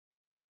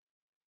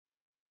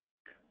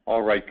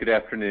All right, good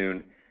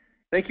afternoon.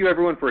 Thank you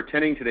everyone for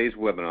attending today's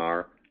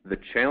webinar, The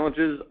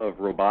Challenges of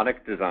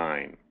Robotic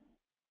Design.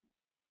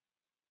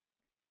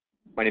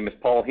 My name is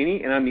Paul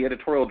Heaney and I'm the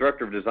Editorial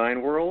Director of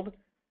Design World.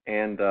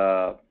 And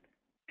a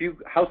few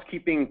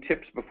housekeeping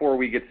tips before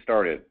we get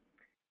started.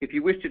 If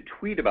you wish to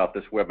tweet about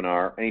this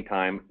webinar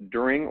anytime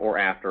during or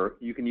after,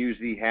 you can use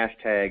the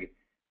hashtag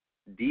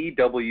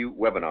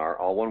DWWebinar,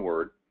 all one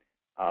word.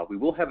 We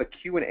will have a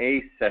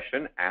Q&A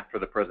session after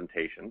the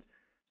presentations.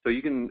 So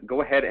you can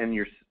go ahead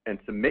and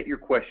submit your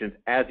questions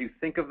as you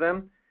think of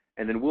them,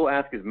 and then we'll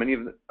ask as many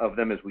of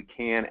them as we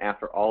can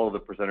after all of the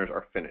presenters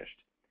are finished.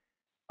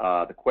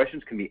 The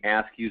questions can be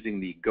asked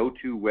using the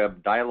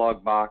GoToWeb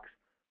dialog box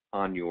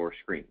on your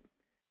screen.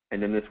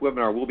 And then this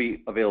webinar will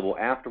be available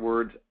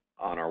afterwards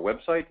on our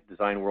website,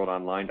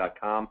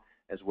 designworldonline.com,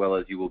 as well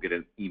as you will get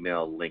an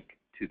email link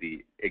to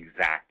the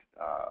exact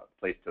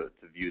place to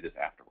view this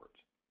afterwards.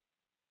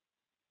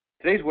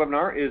 Today's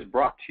webinar is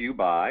brought to you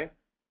by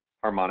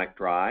Harmonic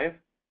Drive,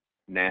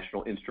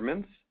 National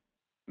Instruments,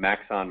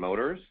 Maxon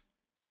Motors,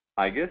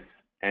 IGUS,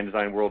 and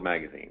Design World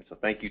Magazine. So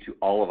thank you to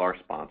all of our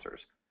sponsors.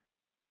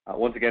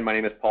 Once again, my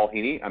name is Paul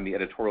Heaney. I'm the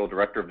Editorial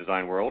Director of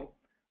Design World.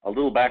 A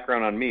little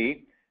background on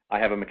me. I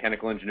have a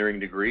mechanical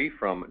engineering degree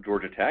from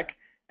Georgia Tech,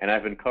 and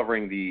I've been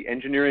covering the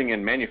engineering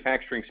and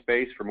manufacturing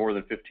space for more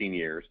than 15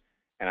 years,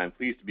 and I'm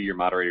pleased to be your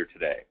moderator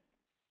today.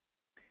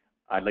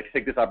 I'd like to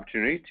take this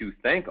opportunity to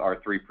thank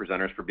our three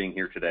presenters for being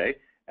here today,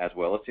 as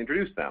well as to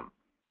introduce them.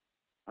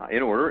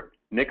 In order,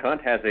 Nick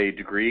Hunt has a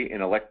degree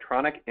in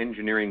electronic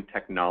engineering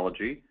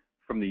technology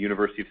from the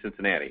University of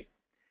Cincinnati.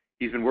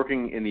 He's been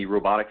working in the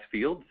robotics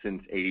field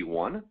since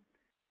 '81,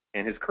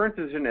 and his current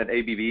position at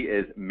ABB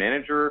is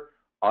Manager,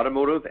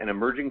 Automotive and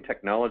Emerging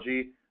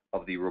Technology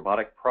of the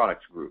Robotic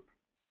Products Group.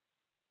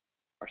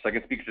 Our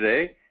second speaker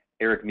today,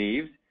 Eric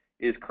Neves,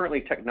 is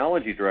currently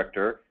Technology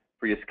Director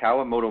for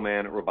Yaskawa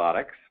Motoman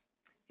Robotics.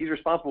 He's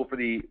responsible for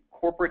the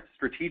Corporate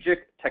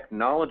Strategic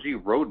Technology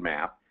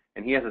Roadmap,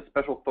 and he has a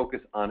special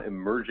focus on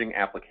emerging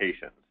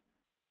applications.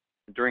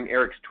 During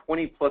Eric's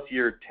 20-plus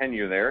year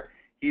tenure there,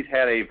 he's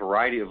had a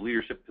variety of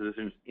leadership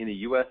positions in the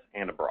U.S.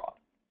 and abroad.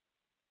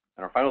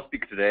 And our final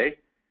speaker today,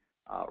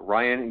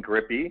 Ryan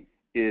Grippi,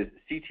 is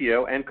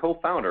CTO and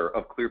co-founder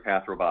of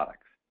Clearpath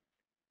Robotics.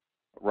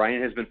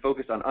 Ryan has been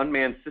focused on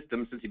unmanned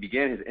systems since he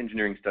began his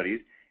engineering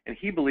studies, and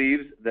he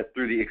believes that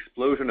through the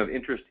explosion of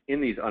interest in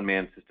these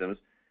unmanned systems,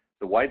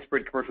 the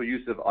widespread commercial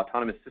use of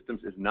autonomous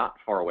systems is not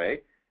far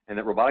away, and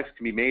that robotics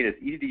can be made as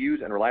easy to use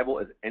and reliable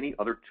as any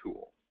other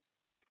tool.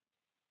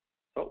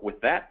 So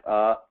with that,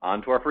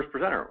 on to our first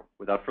presenter.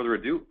 Without further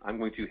ado, I'm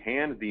going to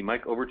hand the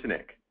mic over to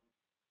Nick.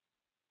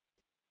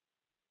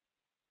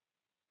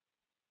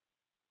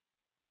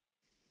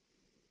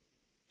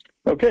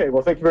 Okay,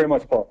 well, thank you very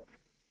much, Paul.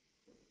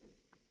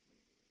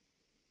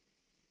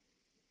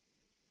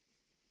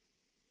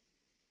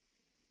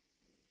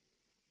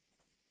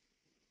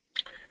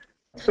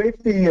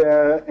 Safety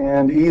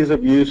and ease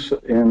of use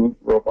in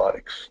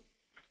robotics.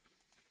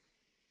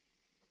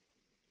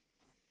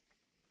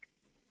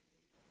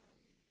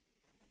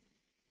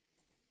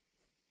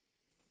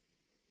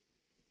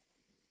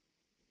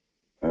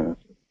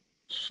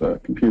 This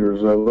computer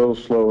is a little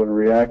slow in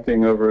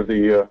reacting over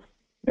the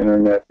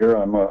internet here.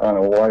 I'm on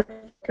a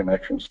Wi-Fi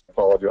connection, so I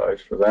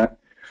apologize for that.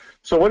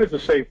 So what is a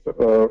safe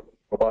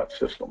robot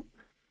system?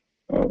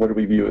 What do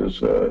we view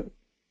as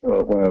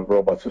when a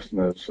robot system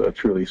is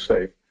truly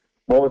safe?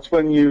 Well, it's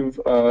when you've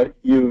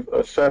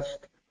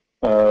assessed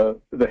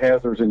the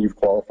hazards and you've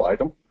qualified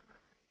them,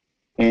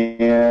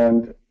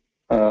 and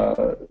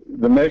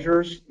the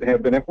measures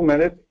have been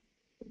implemented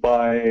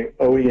by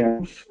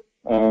OEMs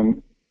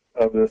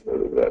of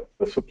the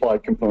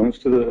supplied components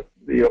to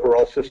the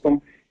overall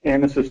system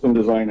and the system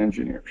design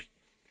engineers.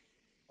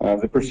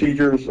 The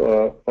procedures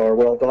are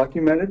well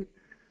documented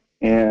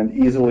and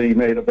easily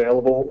made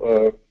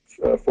available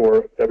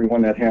for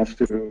everyone that has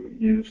to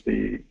use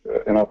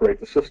and operate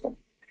the system.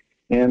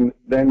 And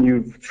then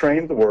you've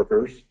trained the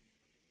workers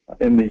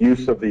in the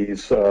use of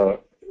these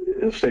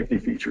safety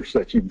features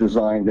that you've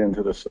designed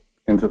into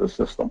the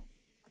system.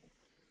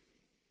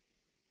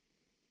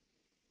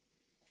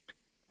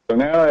 So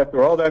now,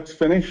 after all that's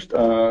finished,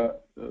 the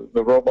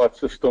robot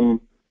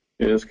system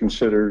is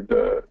considered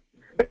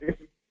safe,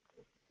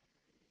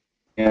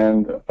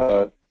 and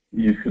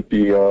you should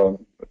be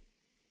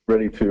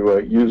ready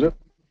to use it.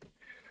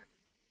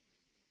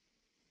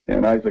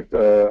 And Isaac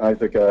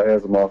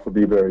Asimov will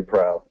be very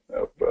proud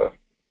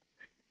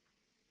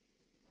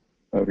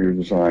of your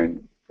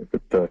design. If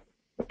it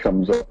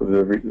comes up,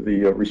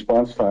 the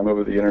response time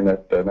over the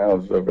internet now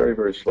is very,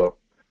 very slow.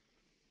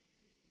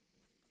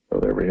 So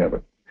there we have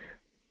it.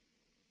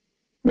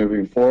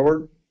 Moving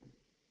forward.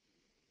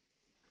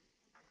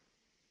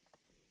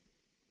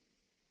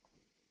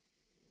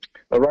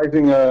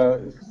 Rising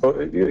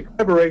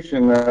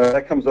collaboration,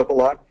 that comes up a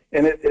lot,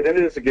 and it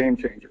is a game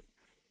changer.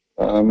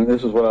 And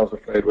this is what I was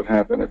afraid would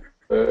happen.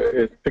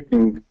 It's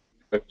picking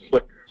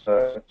clicks,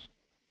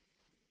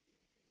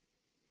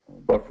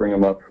 buffering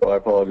them up, so I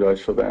apologize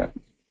for that.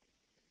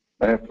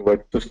 I have to wait,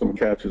 system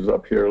catches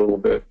up here a little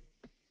bit.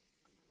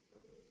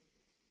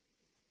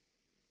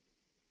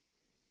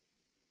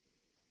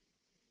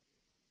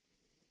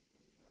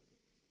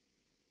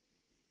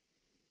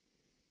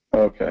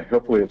 Okay,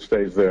 hopefully it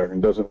stays there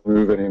and doesn't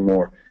move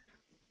anymore.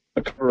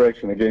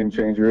 Collaboration, a game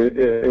changer.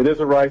 It is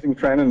a rising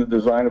trend in the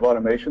design of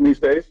automation these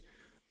days.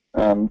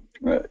 The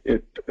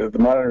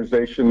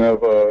modernization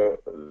of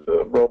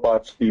the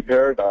robots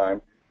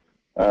paradigm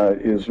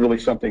is really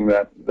something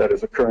that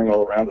is occurring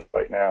all around us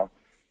right now.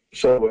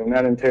 So, and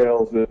that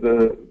entails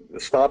the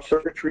stop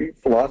circuitry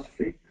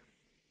philosophy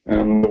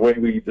and the way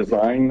we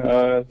design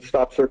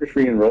stop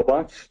circuitry in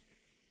robots.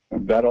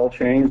 That all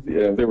changed.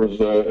 There was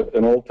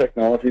an old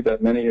technology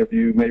that many of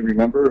you may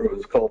remember. It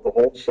was called the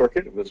hold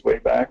circuit. It was way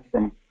back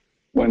from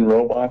when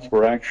robots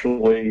were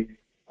actually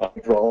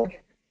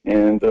hydraulic,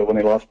 and when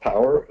they lost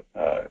power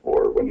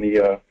or when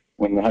the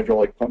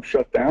hydraulic pump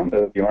shut down,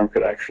 the arm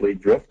could actually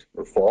drift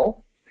or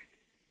fall.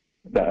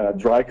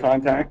 Dry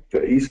contact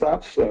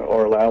e-stops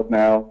are allowed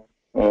now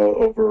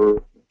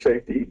over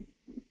safety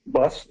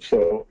bus.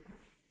 So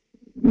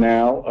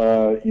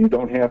now you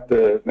don't have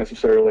to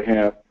necessarily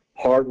have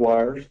hard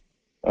wires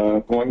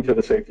going to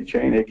the safety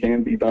chain. It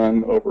can be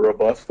done over a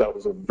bus. That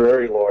was a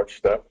very large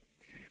step.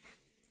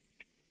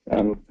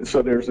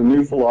 So there's a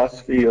new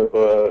philosophy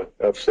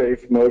of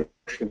safe motion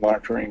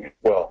monitoring as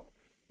well.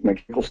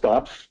 Mechanical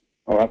stops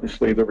are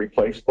obviously they're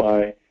replaced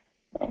by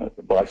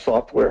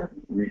software,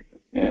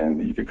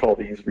 and you could call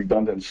these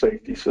redundant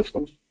safety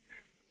systems.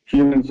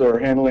 Humans are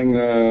handling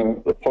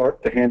handing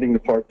the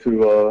part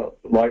to a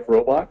live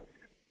robot.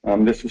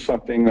 This is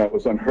something that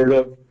was unheard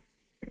of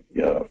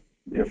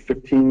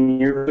 15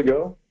 years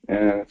ago,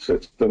 and it's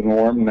the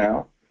norm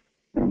now.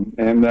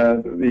 And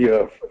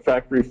the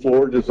factory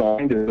floor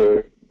design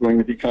is going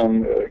to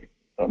become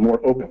more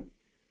open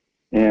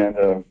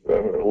and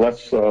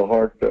less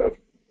hard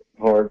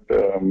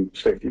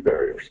safety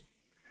barriers.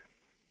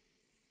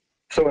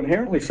 So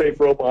inherently safe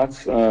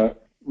robots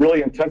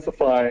really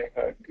intensify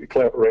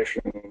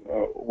collaboration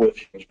with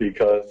humans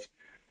because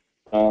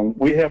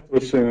we have to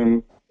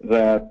assume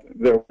that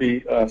there will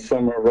be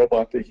some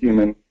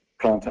robot-to-human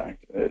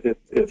contact.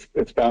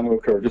 It's bound to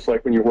occur, just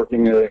like when you're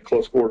working at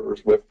close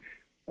quarters with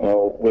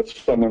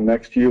someone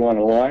next to you on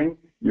a line.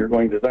 You're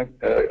going to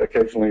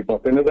occasionally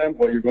bump into them,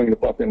 or you're going to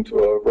bump into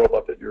a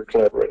robot that you're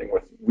collaborating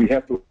with. We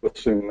have to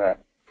assume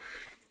that.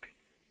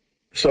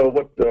 So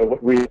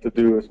what we have to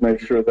do is make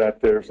sure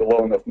that there's a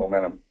low enough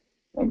momentum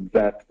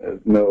that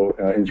no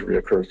injury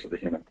occurs to the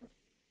human.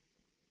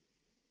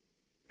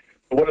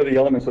 What are the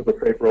elements of the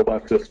safe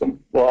robot system?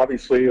 Well,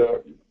 obviously,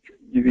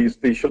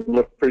 these should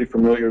look pretty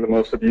familiar to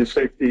most of you.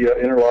 Safety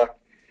interlock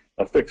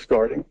fixed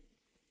guarding.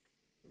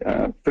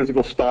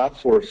 Physical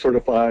stops or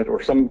certified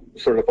or some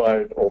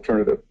certified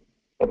alternative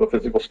of a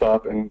physical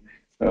stop. And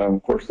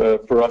of course,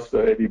 for us,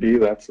 the ABB,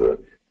 that's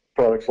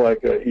products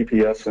like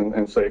EPS and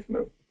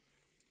SafeMove.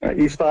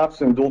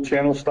 E-stops and dual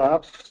channel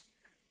stops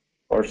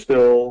are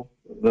still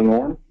the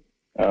norm.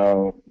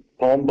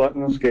 Palm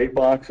buttons, gate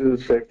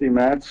boxes, safety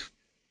mats,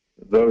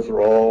 those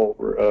are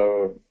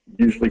all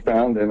usually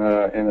found in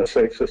a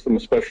safe system,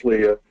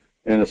 especially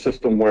in a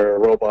system where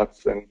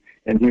robots and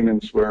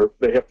humans, where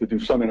they have to do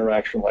some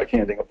interaction like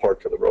handing a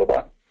part to the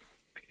robot.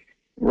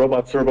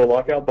 Robot servo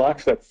lockout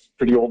box, that's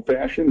pretty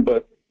old-fashioned,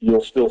 but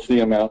you'll still see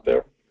them out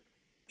there.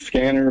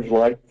 Scanners,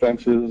 light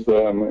fences,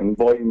 and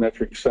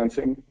volumetric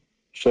sensing.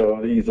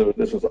 So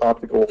this is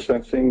optical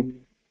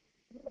sensing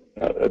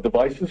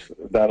devices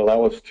that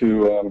allow us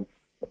to,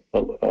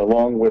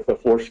 along with the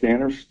floor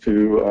scanners,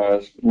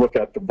 to look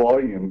at the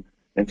volume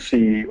and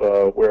see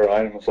where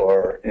items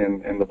are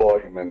in the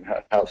volume and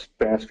how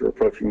fast they're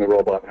approaching the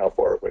robot, how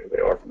far away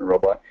they are from the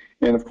robot,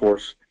 and of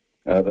course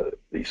the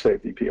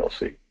safety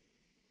PLC.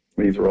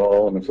 These are all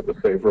elements of the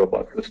safe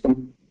robot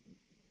system.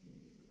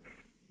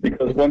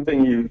 Because one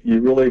thing you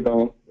really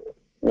don't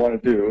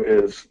want to do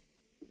is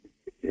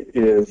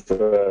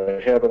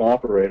have an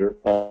operator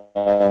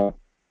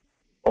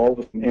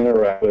always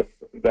interact with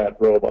that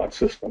robot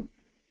system.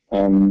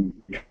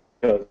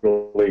 Because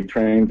really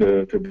trained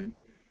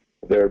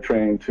they're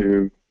trained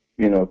to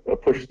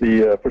push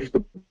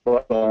the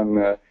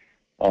button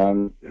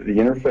on the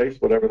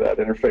interface, whatever that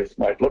interface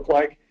might look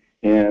like,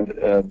 and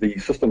the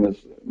system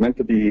is meant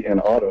to be in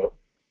auto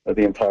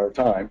the entire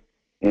time,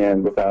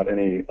 and without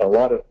a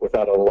lot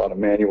of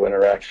manual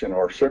interaction,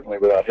 or certainly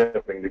without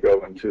having to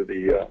go into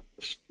the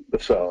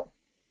cell.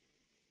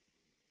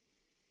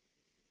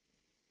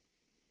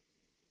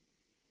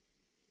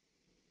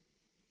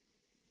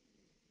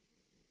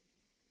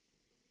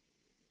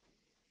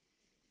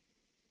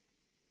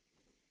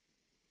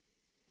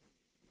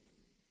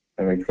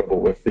 Having trouble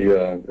with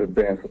the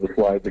advance of the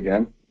slides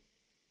again.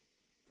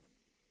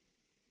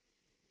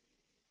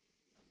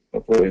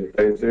 Hopefully it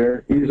stays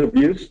there. Ease of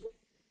use,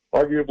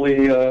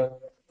 arguably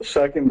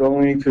second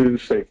only to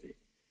safety.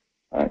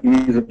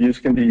 Ease of use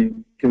can be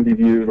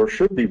viewed, or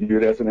should be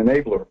viewed, as an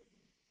enabler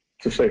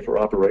to safer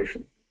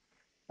operation.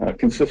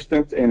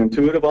 Consistent and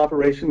intuitive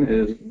operation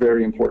is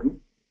very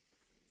important.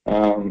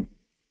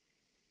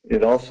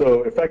 It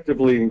also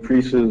effectively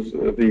increases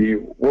the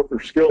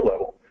worker skill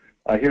level.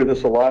 I hear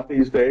this a lot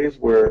these days,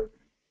 where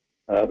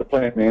the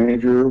plant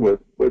manager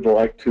would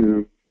like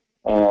to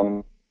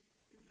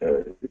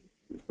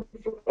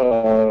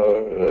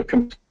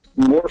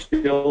more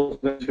skills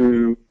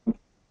into,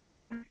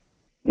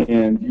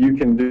 and you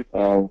can do,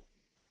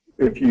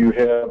 if you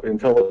have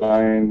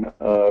IntelliDesign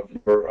of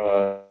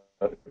your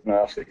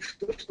diagnostic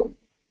system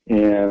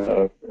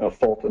and a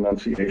fault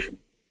enunciation.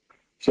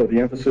 So the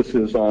emphasis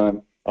is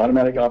on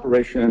automatic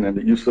operation and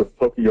the use of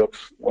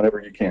pokey-yokes whenever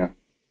you can,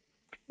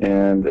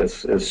 and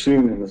as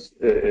soon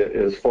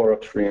as far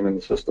upstream in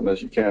the system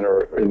as you can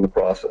or in the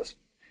process.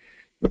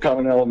 The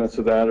common elements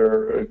of that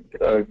are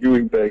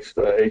GUI-based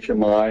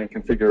HMI and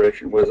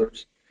configuration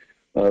wizards.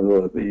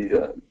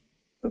 The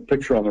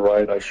picture on the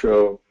right, I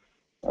show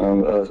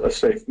a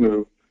safe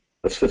move,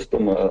 a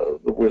system,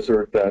 the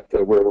wizard that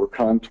where we're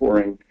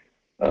contouring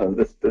the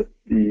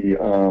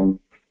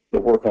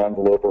work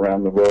envelope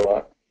around the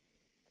robot,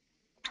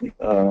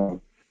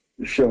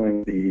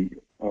 showing the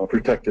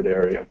protected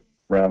area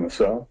around the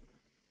cell.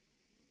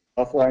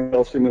 Offline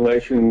cell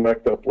simulation,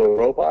 direct upload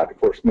robot. Of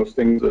course,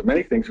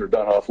 many things are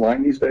done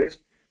offline these days,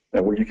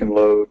 where you can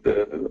load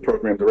the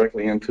program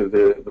directly into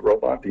the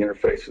robot. The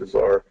interfaces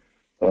are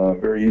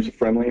very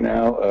user-friendly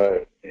now,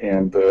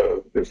 and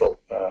there's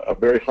a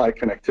very high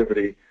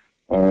connectivity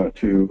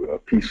to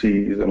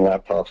PCs and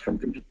laptops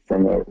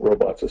from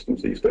robot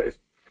systems these days.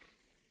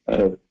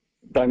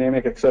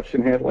 Dynamic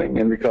exception handling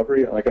and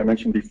recovery, like I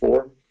mentioned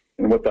before.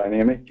 And what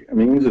dynamic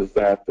means is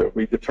that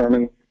we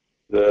determine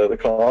the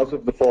cause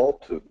of the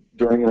fault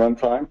during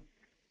runtime,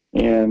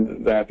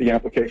 and that the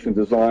application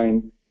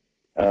design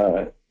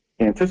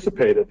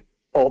anticipated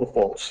all the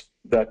faults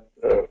that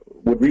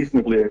would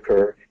reasonably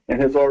occur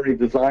and has already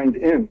designed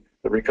in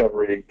the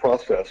recovery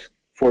process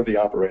for the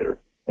operator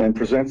and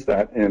presents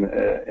that in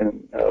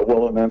a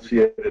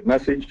well-enunciated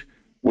message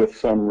with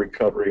some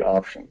recovery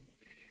option.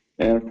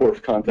 And of course,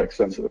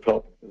 context-sensitive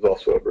help is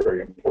also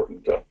very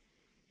important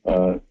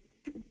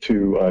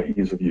to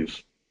ease of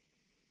use.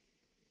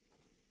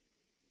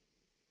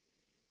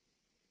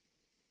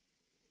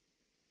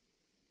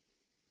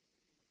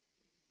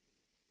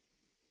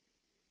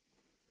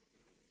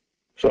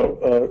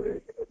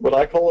 So what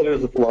I call it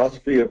is a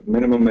philosophy of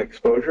minimum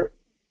exposure.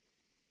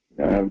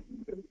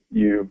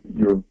 You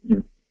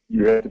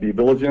have to be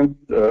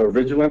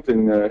vigilant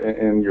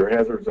in your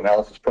hazards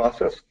analysis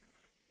process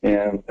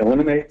and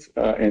eliminate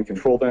and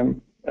control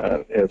them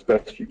as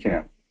best you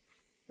can.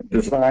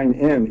 Design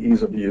in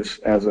ease of use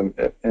as an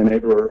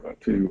enabler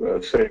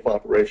to safe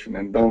operation,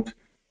 and don't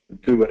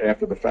do it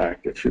after the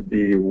fact. It should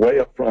be way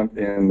up front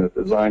in the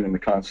design and the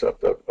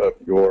concept of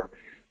your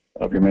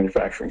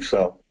manufacturing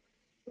cell.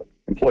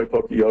 Employ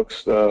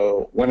pokey-yokes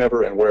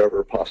whenever and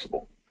wherever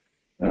possible.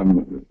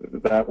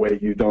 That way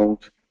you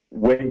don't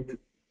wait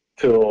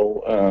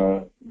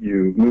till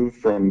you move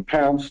from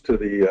pounds to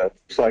the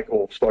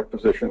cycle start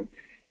position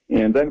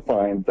and then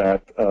find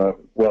that,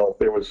 well,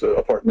 there was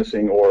a part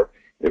missing or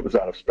it was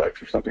out of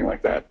specs or something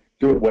like that.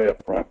 Do it way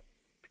up front.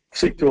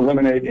 Seek to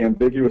eliminate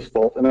ambiguous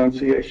fault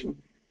enunciation.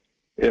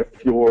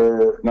 If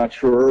you're not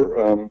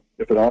sure,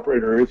 if an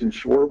operator isn't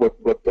sure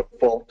what the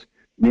fault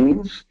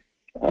means,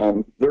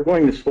 they're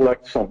going to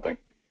select something,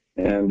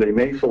 and they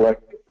may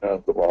select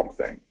the wrong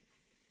thing.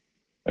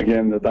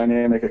 Again, the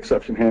dynamic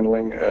exception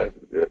handling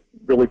it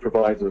really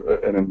provides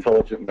an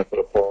intelligent method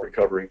of fault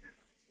recovery.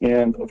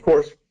 And of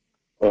course,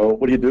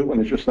 what do you do when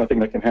there's just nothing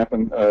that can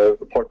happen?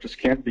 The part just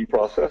can't be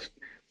processed.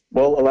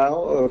 Well,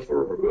 allow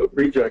for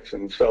rejects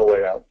in cell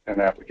layout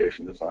and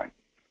application design.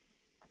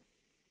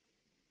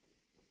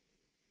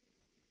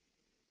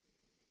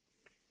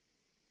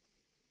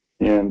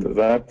 And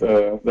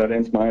that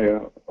ends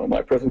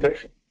my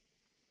presentation.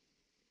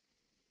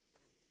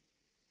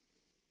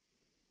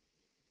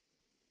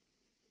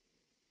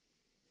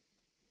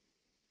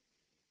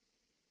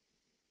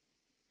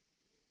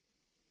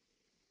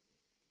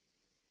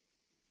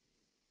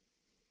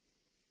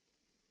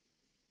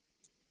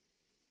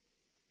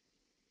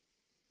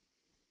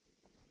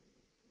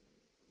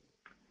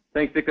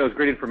 Thanks, Dick. That was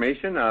great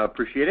information.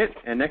 Appreciate it.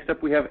 And next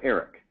up, we have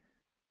Eric.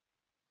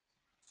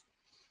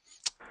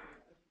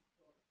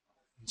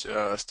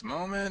 Just a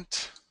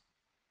moment.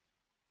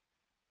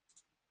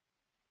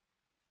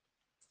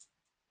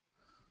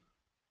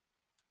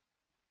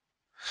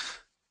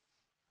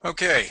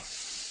 Okay.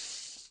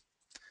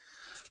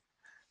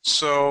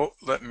 So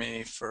let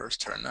me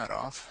first turn that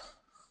off.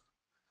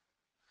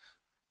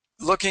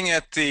 Looking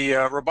at the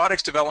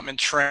robotics development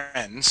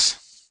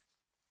trends,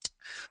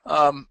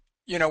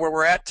 you know, where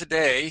we're at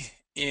today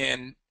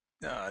in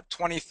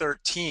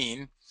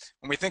 2013,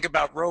 when we think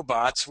about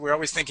robots, we're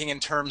always thinking in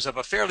terms of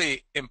a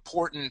fairly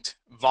important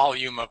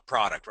volume of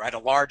product, right? A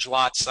large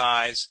lot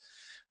size.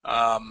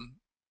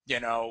 You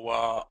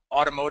know,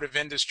 automotive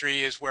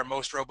industry is where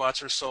most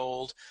robots are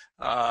sold,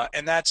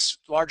 and that's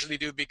largely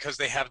due because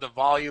they have the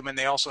volume and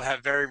they also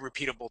have very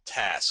repeatable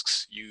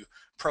tasks. You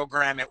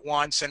program it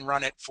once and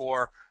run it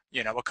for,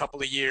 you know, a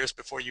couple of years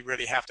before you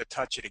really have to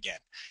touch it again.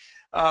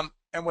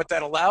 And what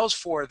that allows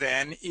for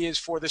then is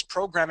for this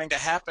programming to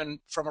happen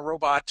from a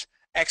robot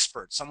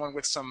expert, someone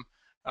with some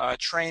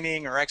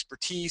training or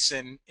expertise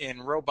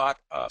in robot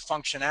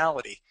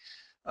functionality.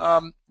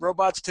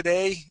 Robots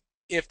today,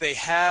 if they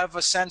have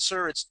a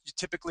sensor, it's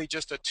typically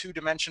just a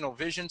two-dimensional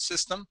vision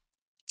system.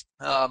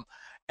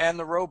 and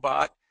the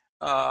robot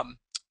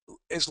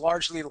is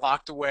largely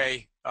locked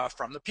away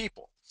from the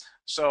people.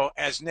 So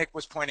as Nick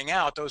was pointing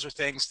out, those are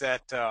things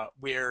that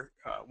we're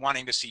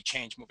wanting to see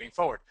change moving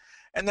forward.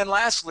 And then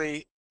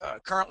lastly,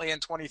 currently in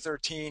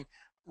 2013,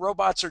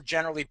 robots are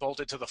generally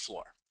bolted to the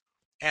floor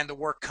and the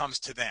work comes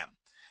to them.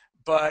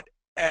 But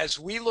as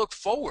we look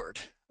forward,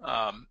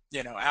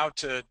 out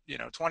to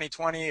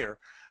 2020 or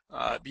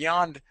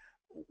beyond,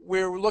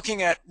 we're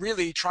looking at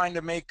really trying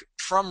to make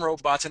from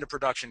robots into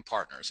production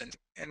partners.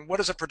 And what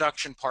does a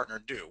production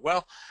partner do?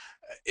 Well,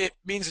 it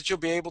means that you'll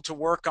be able to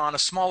work on a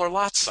smaller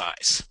lot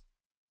size,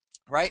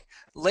 right?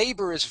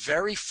 Labor is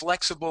very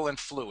flexible and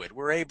fluid.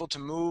 We're able to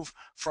move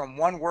from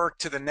one work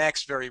to the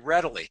next very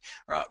readily.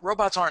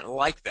 Robots aren't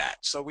like that.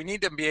 So we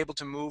need to be able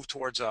to move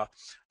towards a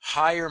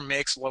higher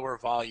mix, lower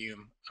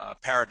volume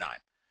paradigm.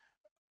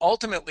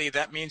 Ultimately,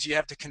 that means you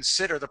have to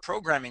consider the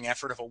programming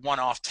effort of a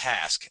one-off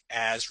task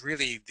as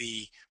really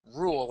the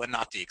rule and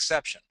not the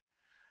exception,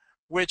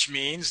 which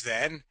means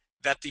then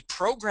that the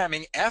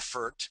programming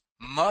effort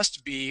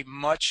must be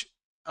much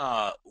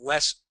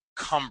less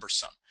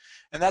cumbersome.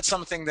 And that's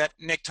something that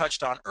Nick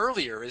touched on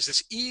earlier, is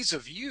this ease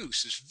of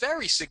use is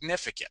very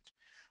significant.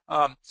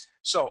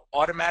 So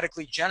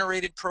automatically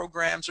generated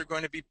programs are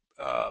going to be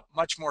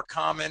much more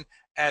common,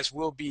 as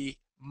will be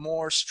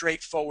more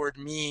straightforward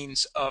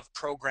means of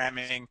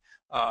programming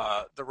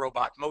the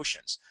robot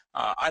motions.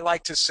 I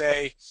like to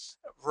say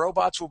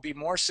robots will be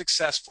more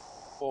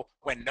successful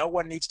when no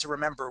one needs to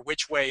remember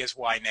which way is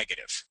y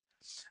negative.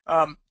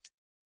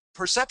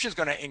 Perception is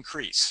going to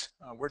increase.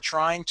 We're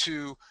trying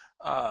to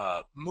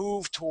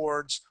move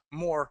towards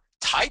more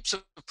types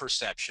of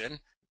perception,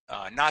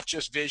 not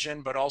just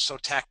vision, but also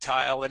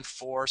tactile and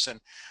force,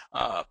 and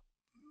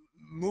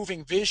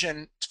moving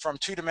vision from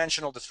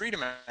two-dimensional to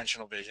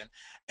three-dimensional vision,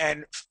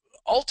 and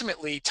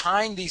ultimately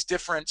tying these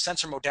different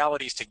sensor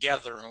modalities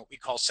together in what we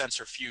call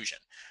sensor fusion,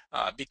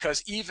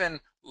 because even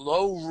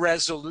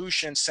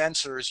low-resolution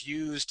sensors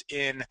used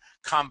in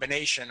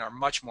combination are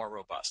much more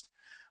robust.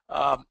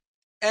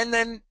 And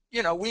then,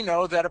 we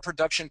know that a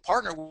production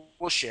partner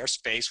will share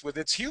space with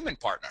its human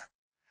partner.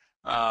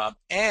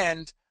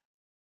 And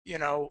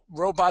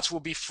robots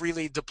will be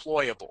freely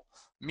deployable,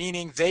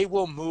 meaning they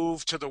will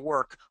move to the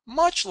work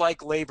much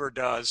like labor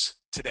does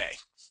today.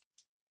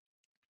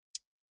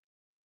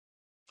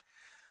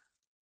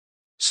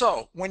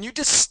 So when you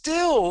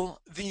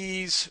distill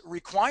these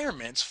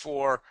requirements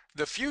for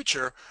the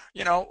future,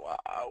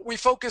 we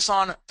focus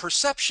on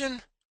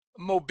perception,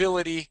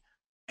 mobility,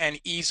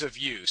 and ease of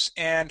use.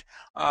 And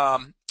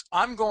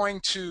I'm going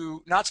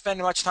to not spend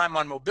much time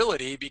on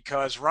mobility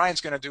because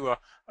Ryan's going to do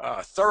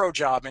a thorough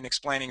job in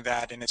explaining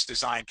that and its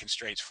design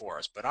constraints for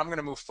us. But I'm going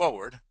to move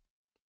forward.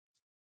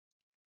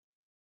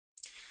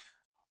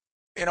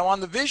 On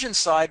the vision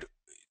side,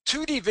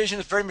 2D vision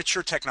is very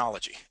mature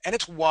technology, and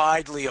it's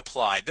widely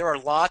applied. There are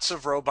lots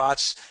of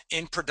robots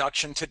in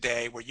production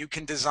today where you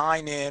can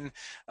design in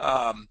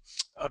a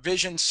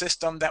vision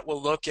system that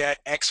will look at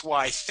X,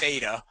 Y,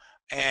 theta,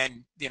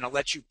 and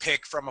let you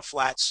pick from a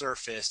flat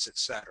surface,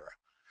 etc.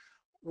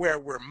 Where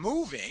we're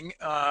moving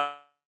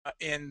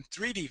in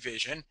 3D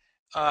vision,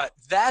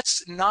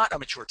 that's not a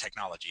mature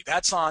technology.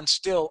 That's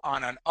still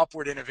on an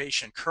upward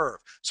innovation curve.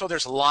 So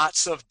there's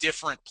lots of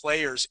different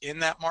players in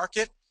that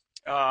market.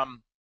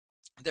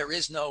 There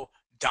is no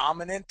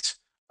dominant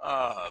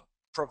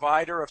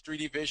provider of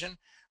 3D vision.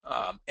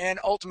 And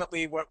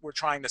ultimately what we're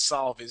trying to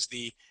solve is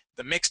the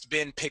mixed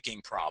bin picking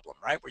problem,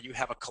 right? Where you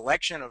have a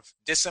collection of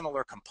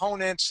dissimilar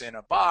components in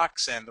a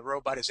box, and the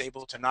robot is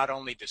able to not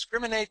only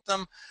discriminate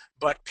them,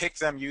 but pick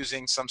them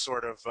using some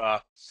sort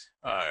of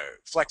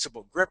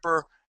flexible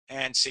gripper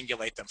and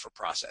singulate them for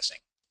processing.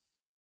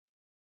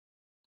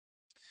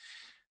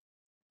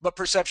 But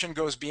perception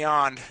goes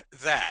beyond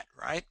that,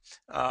 right?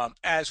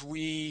 As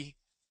we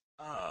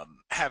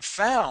have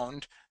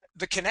found,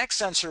 the Kinect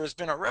sensor has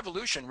been a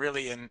revolution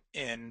really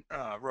in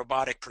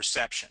robotic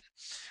perception.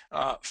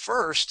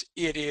 First,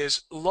 it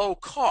is low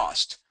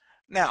cost.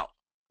 Now,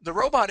 the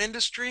robot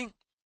industry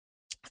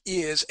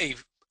is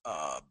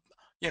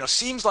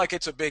seems like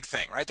it's a big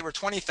thing, right? There were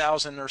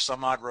 20,000 or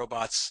some odd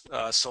robots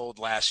sold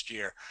last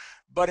year.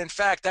 But in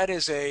fact, that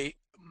is a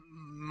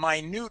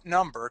minute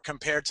number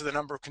compared to the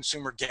number of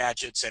consumer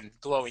gadgets and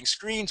glowing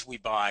screens we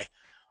buy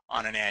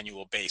on an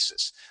annual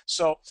basis.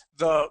 So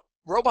the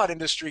robot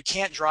industry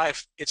can't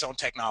drive its own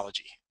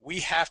technology. We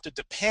have to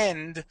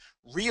depend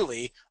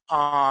really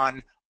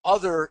on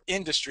other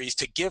industries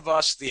to give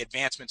us the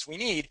advancements we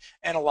need,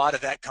 and a lot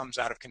of that comes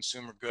out of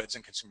consumer goods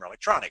and consumer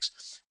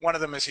electronics. One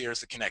of them is the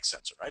Kinect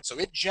sensor, right? So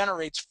it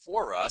generates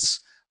for us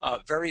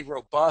very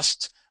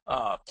robust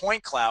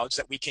point clouds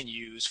that we can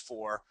use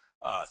for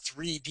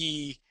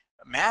 3D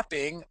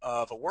mapping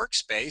of a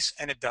workspace,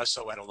 and it does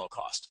so at a low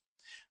cost.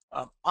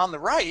 On the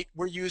right,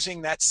 we're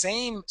using that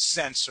same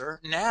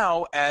sensor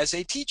now as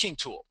a teaching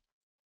tool,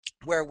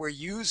 where we're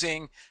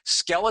using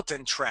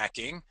skeleton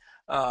tracking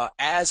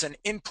as an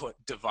input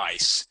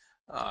device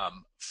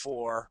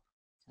for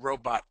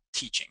robot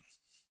teaching.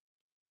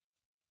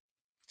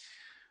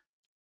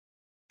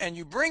 And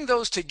you bring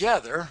those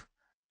together,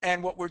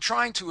 And what we're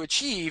trying to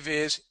achieve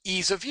is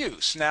ease of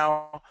use.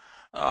 Now,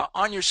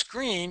 on your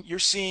screen, you're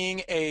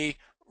seeing a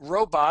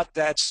robot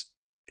that's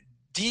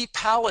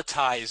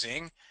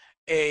depalletizing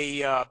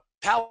a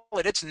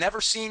pallet it's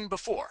never seen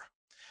before.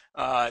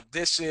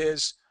 This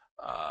is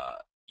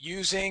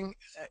using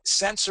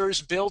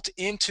sensors built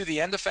into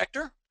the end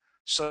effector.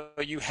 So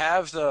you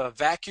have the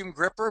vacuum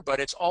gripper, but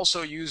it's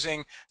also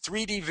using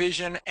 3D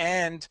vision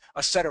and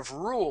a set of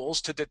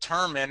rules to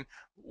determine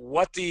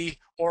what the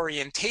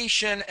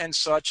orientation and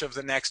such of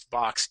the next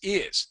box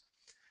is.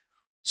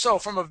 So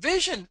from a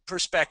vision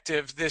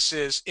perspective, this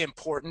is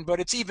important, but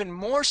it's even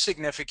more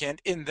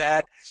significant in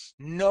that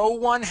no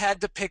one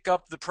had to pick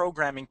up the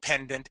programming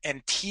pendant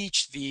and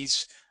teach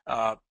these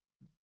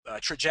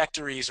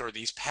trajectories or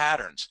these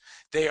patterns.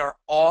 They are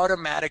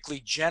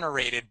automatically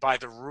generated by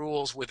the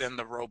rules within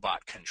the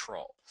robot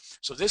control.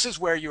 So this is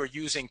where you're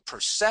using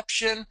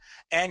perception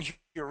and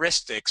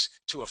heuristics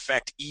to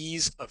affect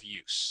ease of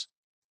use.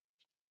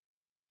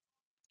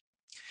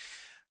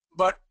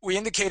 But we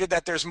indicated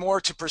that there's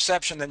more to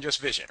perception than just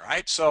vision,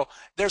 right? So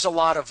there's a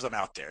lot of them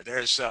out there.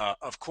 There's,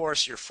 of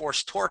course, your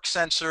force torque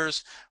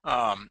sensors.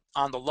 On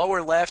the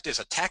lower left is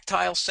a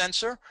tactile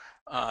sensor.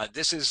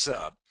 This is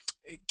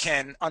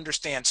can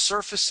understand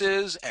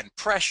surfaces and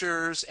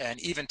pressures and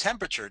even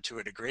temperature to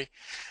a degree.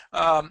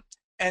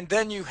 And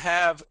then you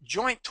have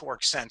joint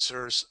torque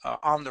sensors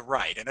on the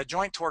right. And a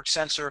joint torque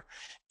sensor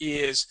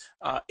is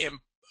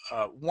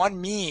one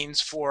means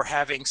for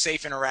having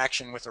safe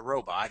interaction with a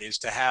robot is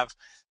to have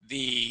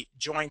the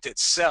joint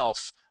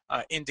itself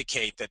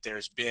indicate that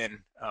there's been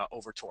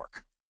over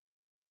torque.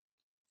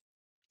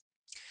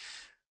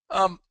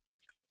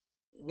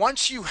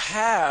 Once you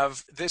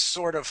have this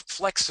sort of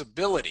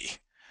flexibility,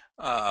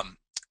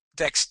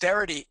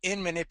 dexterity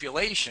in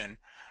manipulation,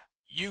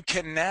 you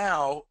can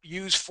now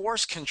use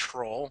force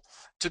control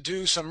to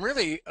do some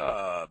really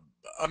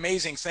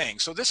amazing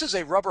things. So this is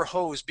a rubber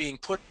hose being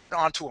put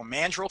onto a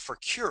mandrel for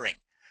curing.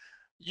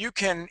 You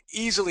can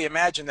easily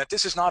imagine that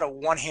this is not a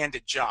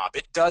one-handed job.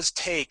 It does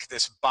take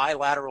this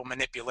bilateral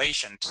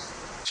manipulation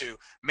to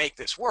make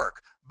this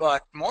work.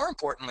 But more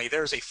importantly,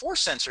 there's a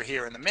force sensor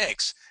here in the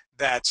mix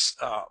that's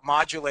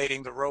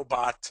modulating the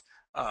robot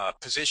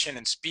position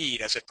and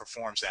speed as it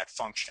performs that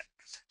function.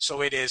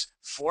 So it is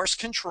force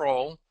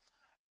control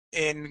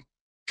in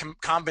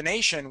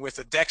combination with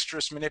a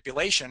dexterous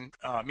manipulation,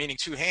 meaning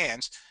two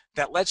hands,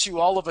 that lets you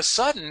all of a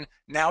sudden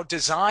now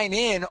design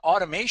in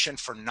automation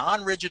for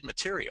non-rigid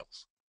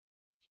materials.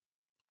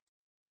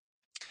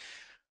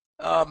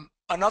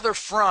 Another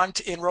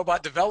front in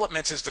robot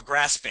developments is the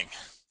grasping.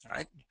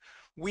 Right?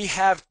 We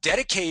have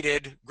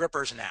dedicated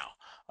grippers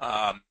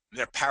now.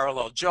 They're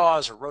parallel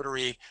jaws or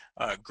rotary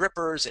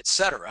grippers,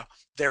 etc.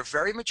 They're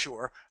very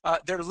mature.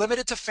 They're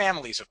limited to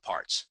families of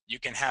parts. You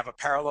can have a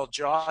parallel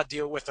jaw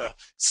deal with a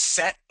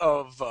set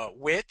of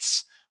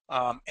widths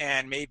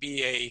and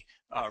maybe a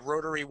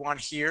rotary one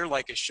here,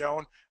 like is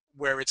shown,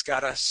 where it's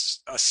got a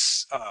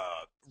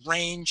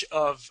range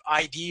of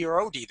ID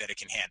or OD that it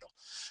can handle.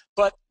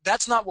 But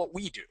that's not what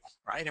we do,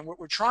 right? And what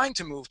we're trying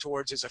to move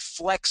towards is a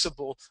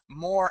flexible,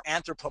 more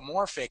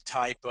anthropomorphic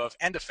type of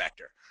end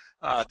effector.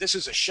 This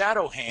is a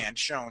shadow hand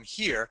shown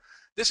here.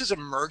 This is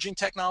emerging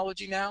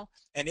technology now,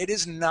 and it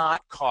is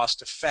not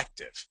cost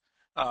effective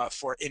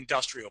for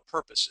industrial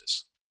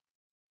purposes.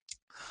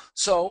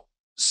 So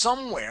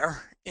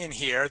somewhere in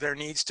here there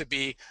needs to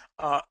be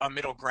a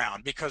middle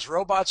ground, because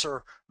robots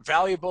are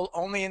valuable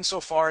only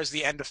insofar as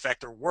the end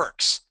effector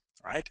works.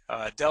 Right?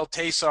 Del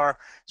Taysar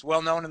is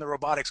well known in the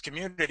robotics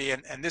community,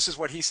 and this is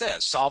what he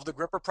says: solve the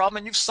gripper problem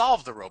and you've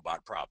solved the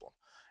robot problem.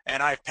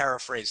 And I've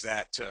paraphrased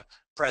that to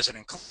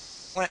President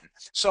Clinton.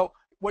 So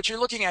what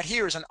you're looking at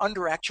here is an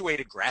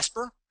underactuated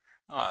grasper.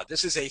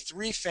 This is a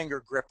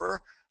 3-finger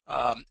gripper,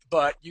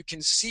 but you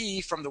can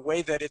see from the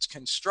way that it's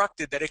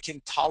constructed that it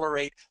can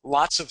tolerate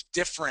lots of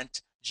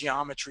different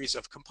geometries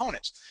of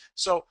components.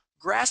 So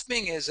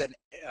grasping is a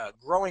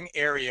growing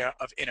area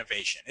of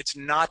innovation. It's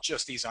not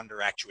just these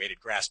underactuated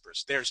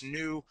graspers. There's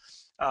new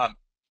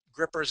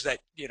grippers that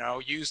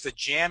use the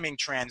jamming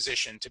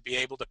transition to be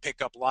able to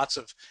pick up lots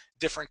of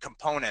different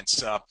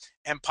components.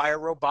 Empire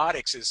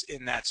Robotics is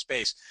in that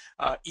space,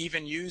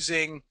 even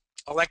using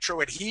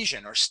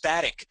electroadhesion or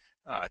static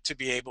to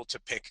be able to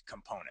pick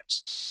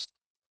components.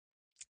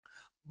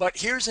 But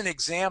here's an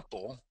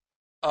example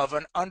of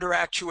an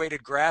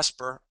underactuated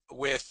grasper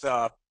with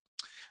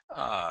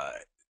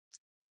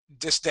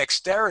this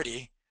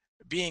dexterity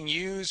being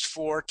used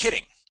for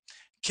kitting.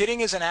 Kitting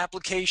is an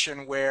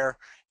application where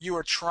you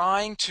are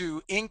trying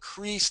to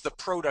increase the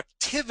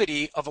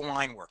productivity of a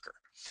line worker.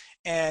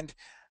 And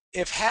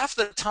if half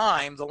the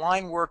time the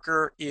line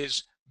worker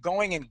is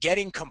going and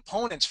getting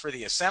components for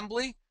the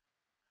assembly,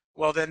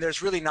 well, then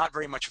there's really not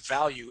very much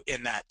value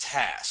in that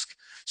task.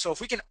 So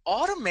if we can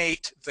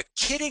automate the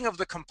kitting of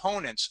the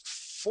components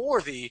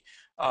for the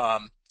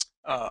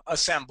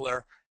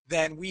assembler,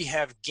 then we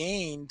have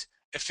gained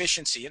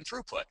efficiency and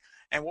throughput.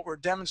 And what we're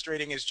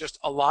demonstrating is just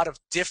a lot of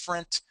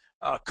different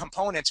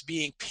components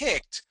being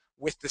picked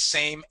with the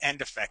same end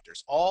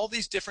effectors. All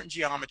these different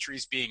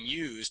geometries being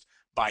used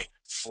by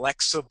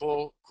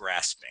flexible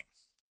grasping.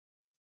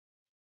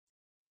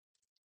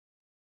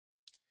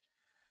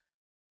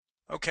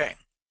 Okay.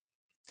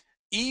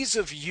 Ease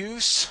of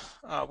use,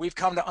 we've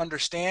come to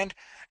understand,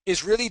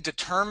 is really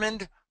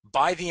determined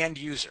by the end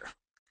user.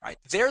 Right?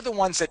 They're the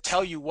ones that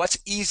tell you what's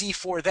easy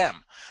for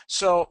them.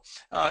 So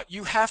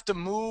you have to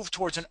move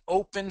towards an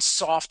open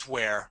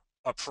software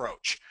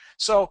approach.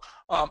 So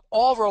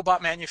all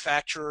robot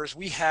manufacturers,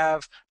 we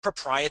have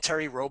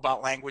proprietary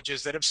robot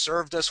languages that have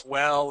served us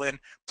well in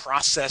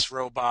process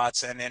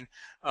robots and in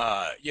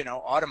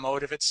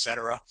automotive,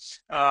 etc.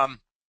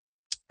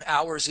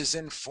 Ours is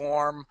in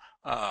Form.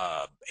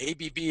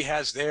 ABB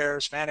has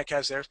theirs. FANUC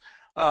has theirs.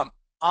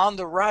 On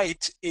the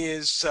right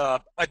is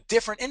a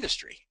different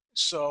industry.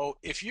 So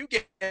if you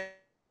get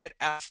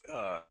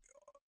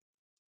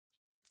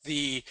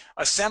the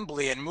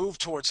assembly and move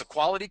towards the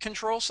quality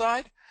control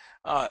side,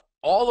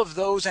 all of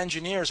those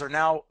engineers are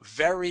now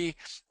very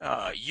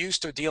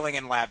used to dealing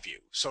in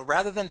LabVIEW. So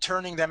rather than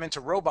turning them into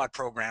robot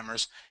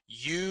programmers,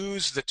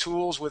 use the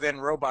tools within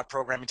robot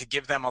programming to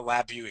give them a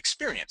LabVIEW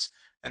experience.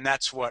 And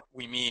that's what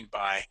we mean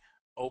by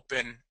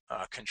open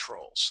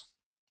controls.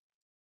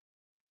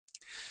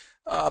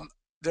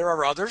 There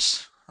are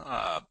others.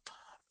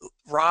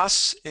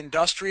 ROS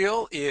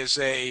Industrial is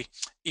a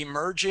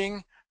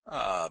emerging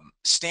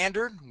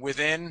standard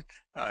within,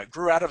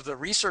 grew out of the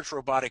research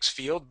robotics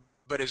field,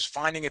 but is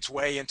finding its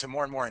way into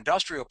more and more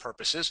industrial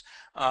purposes.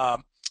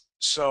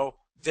 So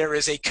there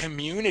is a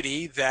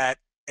community that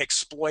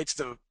exploits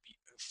the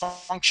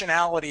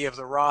functionality of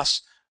the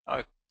ROS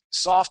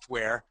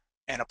software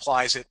and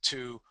applies it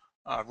to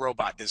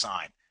robot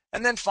design.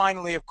 And then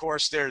finally, of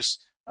course, there's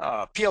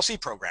PLC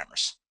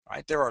programmers.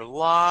 Right? There are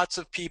lots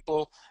of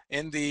people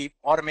in the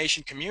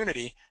automation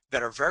community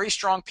that are very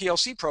strong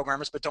PLC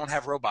programmers but don't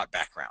have robot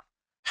background.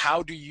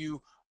 How do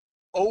you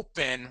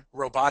open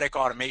robotic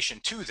automation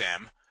to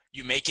them?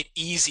 You make it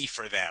easy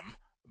for them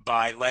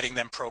by letting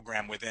them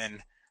program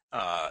within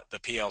the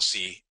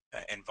PLC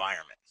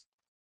environment.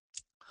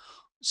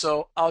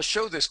 So I'll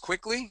show this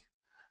quickly.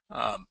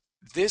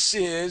 This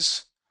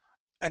is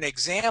an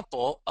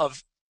example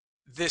of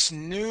this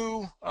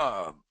new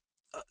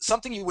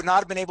something you would not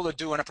have been able to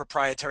do in a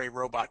proprietary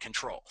robot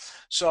control.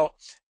 So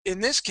in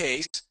this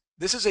case,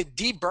 this is a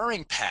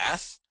deburring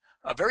path,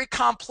 a very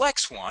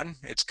complex one.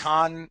 It's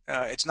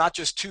not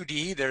just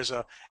 2D, there's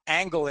an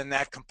angle in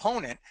that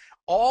component.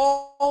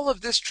 All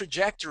of this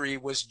trajectory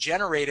was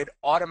generated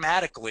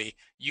automatically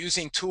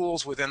using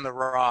tools within the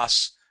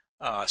ROS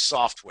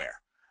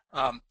software.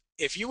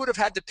 If you would have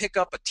had to pick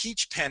up a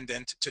teach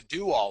pendant to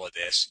do all of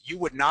this, you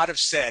would not have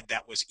said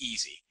that was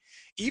easy.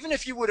 Even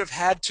if you would have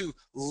had to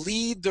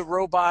lead the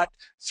robot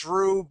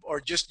through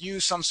or just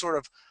use some sort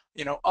of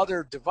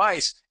other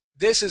device,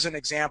 this is an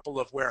example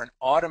of where an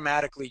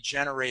automatically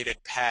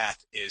generated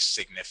path is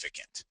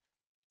significant.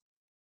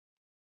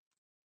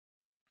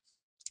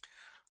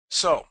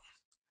 So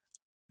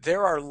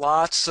there are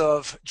lots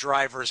of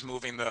drivers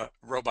moving the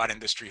robot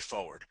industry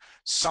forward.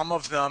 Some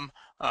of them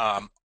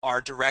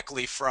are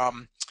directly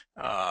from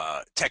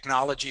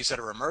technologies that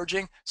are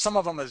emerging. Some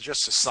of them are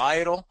just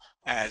societal,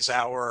 as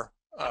our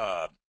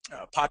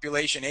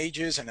population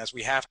ages and as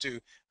we have to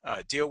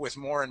deal with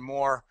more and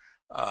more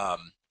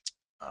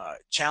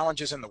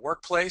challenges in the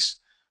workplace.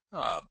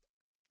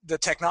 The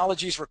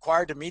technologies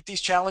required to meet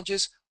these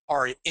challenges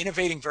are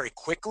innovating very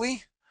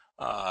quickly.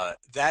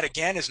 That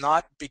again is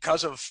not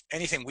because of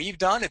anything we've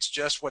done, it's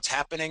just what's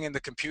happening in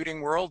the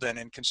computing world and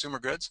in consumer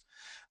goods.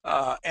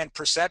 And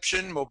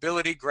perception,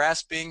 mobility,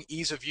 grasping,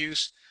 ease of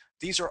use,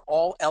 these are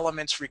all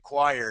elements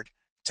required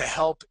to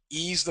help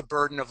ease the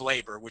burden of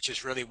labor, which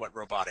is really what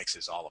robotics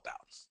is all about.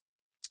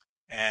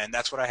 And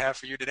that's what I have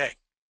for you today.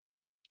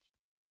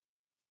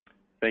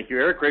 Thank you,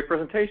 Eric. Great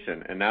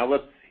presentation. And now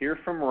let's hear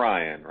from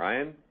Ryan.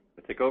 Ryan,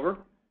 take over.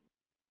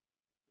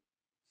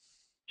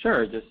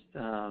 Sure, just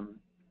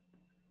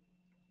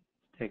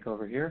take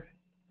over here.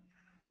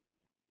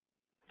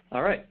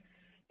 All right,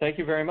 thank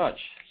you very much.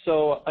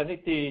 So I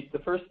think the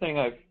first thing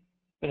I've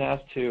been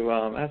asked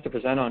to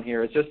present on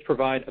here is just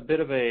provide a bit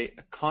of a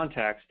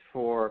context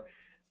for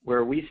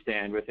where we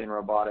stand within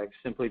robotics,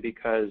 simply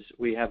because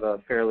we have a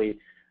fairly,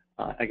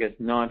 I guess,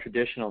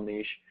 non-traditional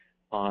niche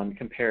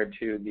compared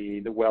to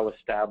the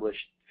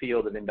well-established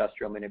field of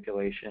industrial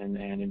manipulation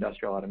and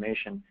industrial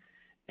automation.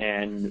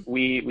 And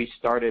we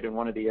started in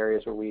one of the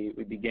areas where we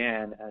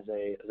began as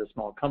a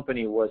small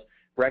company was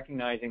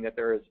recognizing that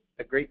there is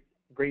a great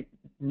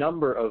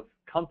number of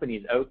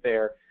companies out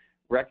there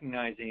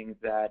recognizing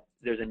that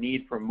there's a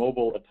need for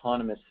mobile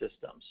autonomous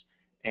systems.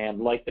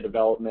 And like the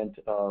development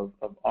of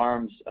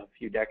ARMS a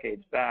few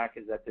decades back,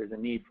 is that there's a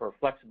need for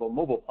flexible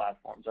mobile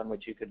platforms on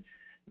which you could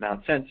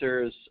mount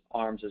sensors,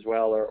 ARMS as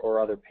well, or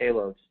other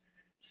payloads.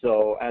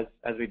 So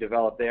as we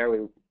developed there,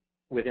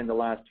 within the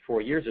last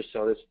 4 years or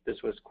so,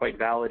 this was quite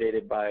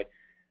validated by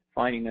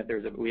finding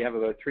that we have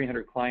about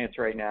 300 clients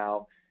right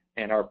now,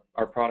 and our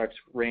products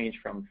range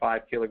from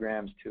 5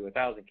 kilograms to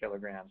 1,000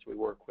 kilograms. We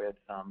work with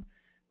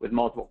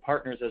multiple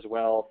partners as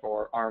well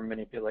for ARM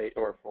manipulate,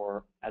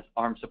 or as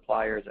ARM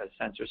suppliers, as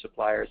sensor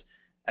suppliers,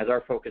 as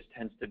our focus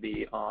tends to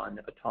be on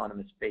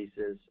autonomous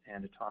bases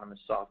and autonomous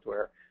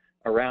software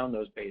around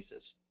those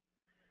bases.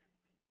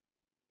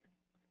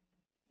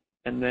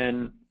 And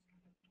then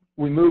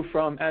we move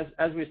from,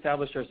 as we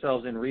established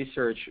ourselves in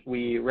research,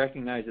 we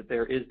recognize that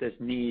there is this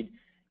need,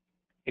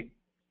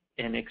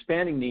 an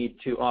expanding need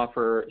to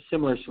offer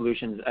similar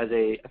solutions as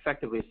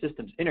effectively a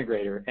systems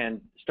integrator, and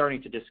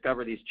starting to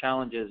discover these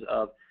challenges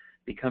of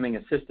becoming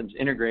a systems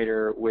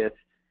integrator with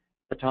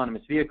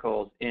autonomous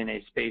vehicles in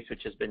a space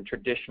which has been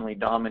traditionally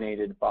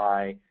dominated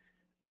by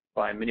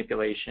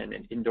manipulation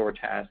and indoor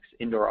tasks,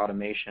 indoor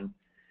automation.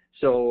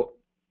 So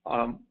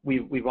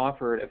we've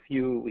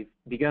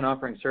begun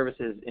offering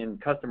services in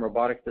custom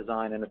robotics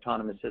design and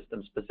autonomous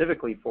systems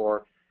specifically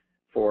for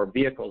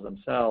vehicles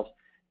themselves.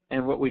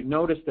 And what we've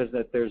noticed is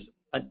that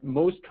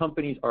most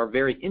companies are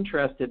very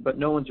interested, but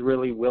no one's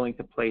really willing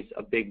to place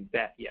a big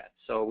bet yet.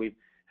 So we've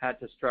had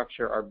to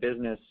structure our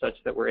business such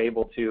that we're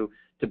able to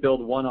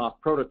build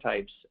one-off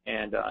prototypes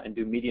and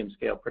do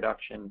medium-scale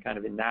production kind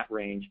of in that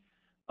range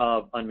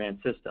of unmanned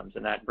systems,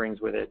 and that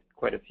brings with it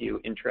quite a few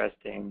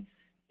interesting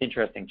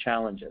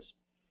challenges.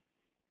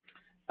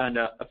 And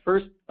a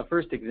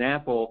first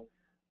example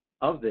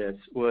of this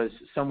was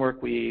some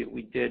work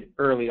we did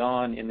early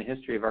on in the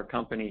history of our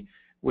company,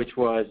 which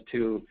was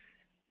to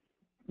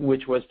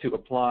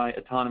apply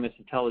autonomous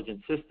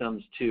intelligence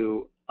systems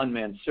to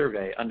unmanned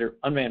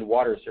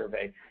water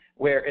survey,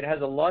 where it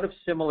has a lot of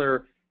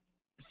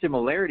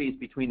similarities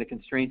between the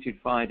constraints you'd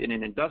find in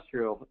an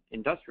industrial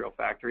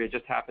factory. It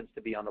just happens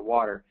to be on the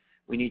water.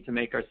 We need to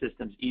make our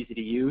systems easy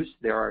to use.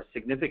 There are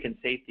significant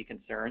safety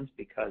concerns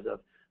because of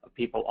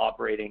people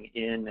operating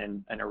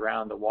in and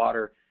around the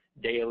water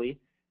daily.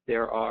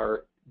 There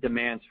are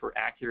demands for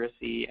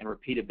accuracy and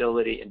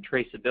repeatability and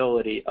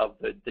traceability of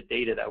the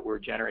data that we're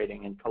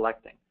generating and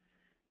collecting.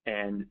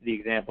 And the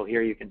example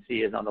here you can see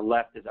is on the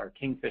left is our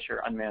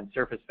Kingfisher unmanned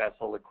surface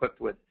vessel equipped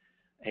with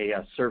a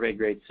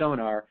survey-grade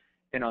sonar,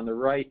 and on the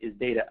right is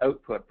data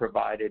output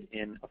provided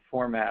in a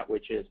format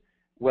which is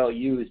well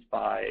used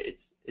by,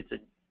 it's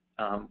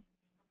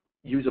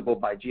usable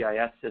by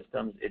GIS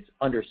systems, it's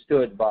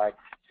understood by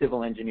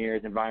civil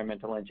engineers,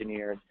 environmental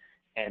engineers,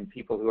 and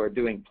people who are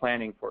doing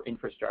planning for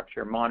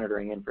infrastructure,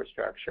 monitoring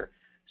infrastructure.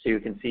 So you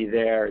can see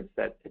there it's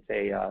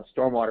a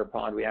stormwater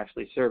pond we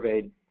actually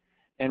surveyed,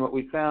 and what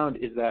we found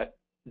is that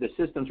the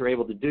systems we're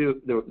able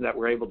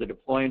to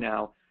deploy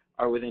now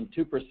are within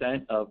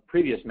 2% of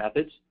previous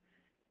methods,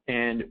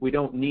 and we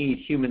don't need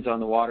humans on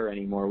the water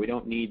anymore. We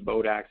don't need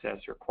boat access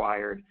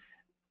required,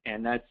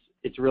 and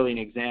it's really an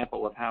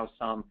example of how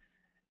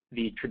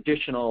the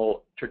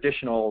traditional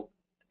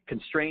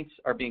constraints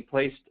are being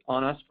placed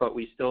on us, but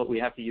we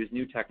have to use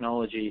new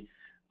technology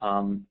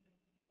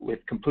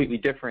with completely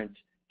different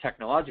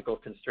technological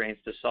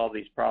constraints to solve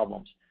these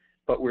problems.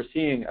 But we're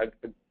seeing a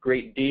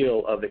great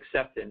deal of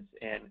acceptance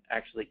and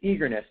actually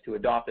eagerness to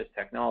adopt this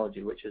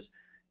technology, which is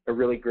a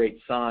really great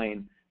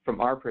sign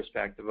from our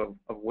perspective of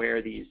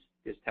where this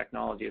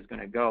technology is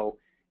going to go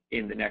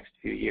in the next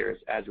few years,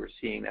 as we're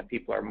seeing that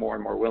people are more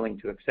and more willing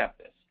to accept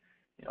this.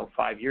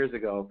 5 years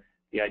ago,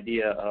 the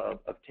idea of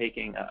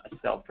taking a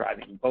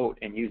self-driving boat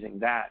and using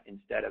that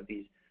instead of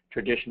these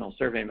traditional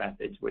survey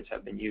methods, which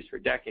have been used for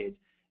decades,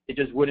 it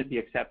just wouldn't be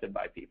accepted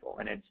by people.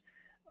 And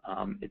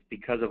it's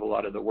because of a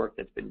lot of the work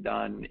that's been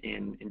done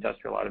in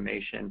industrial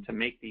automation to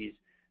make these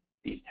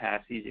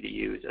tasks easy to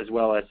use, as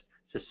well as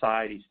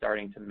society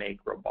starting to make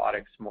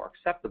robotics more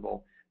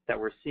acceptable, that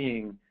we're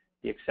seeing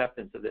the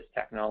acceptance of this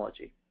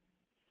technology.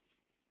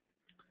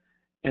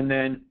 And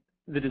then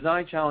the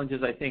design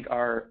challenges, I think,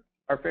 are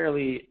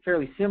fairly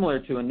similar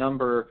to a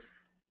number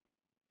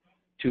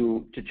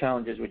to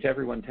challenges which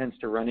everyone tends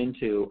to run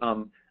into.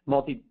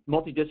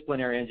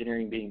 Multidisciplinary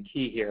engineering being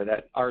key here.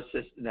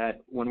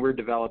 That when we're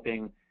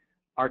developing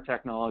our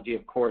technology,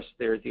 of course,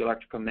 there's the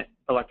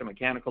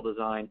electromechanical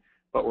design,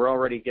 but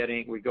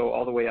we go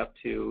all the way up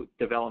to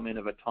development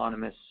of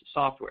autonomous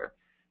software,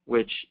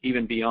 which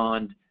even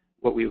beyond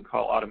what we would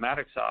call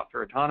automatic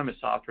software, autonomous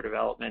software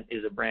development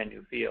is a brand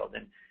new field.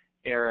 And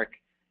Eric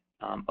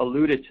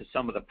alluded to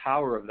some of the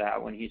power of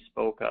that when he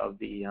spoke of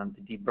the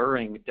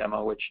deburring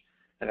demo, which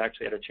I've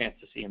actually had a chance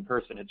to see in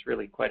person. It's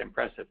really quite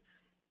impressive.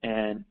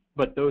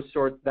 But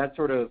that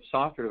sort of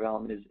software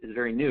development is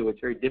very new.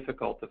 It's very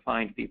difficult to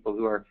find people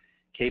who are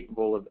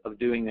capable of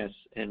doing this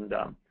and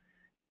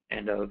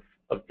of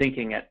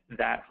thinking at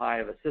that high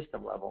of a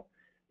system level,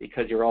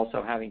 because you're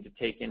also having to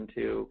take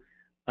into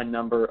a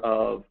number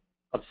of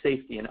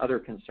safety and other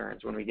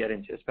concerns when we get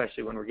into,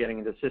 especially when we're getting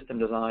into system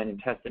design and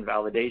test and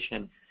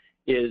validation,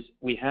 is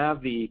we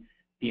have the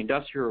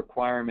industrial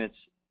requirements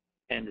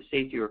and the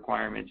safety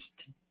requirements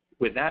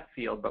with that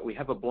field, but we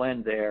have a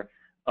blend there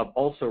of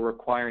also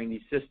requiring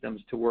these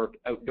systems to work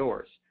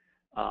outdoors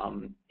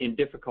in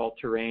difficult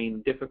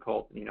terrain,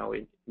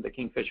 the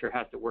Kingfisher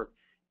has to work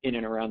in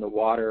and around the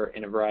water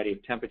in a variety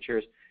of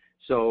temperatures.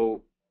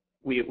 So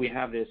we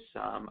have this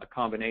a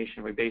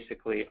combination. We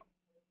basically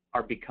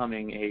are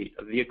becoming a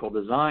vehicle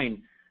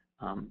design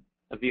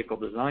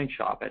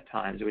shop at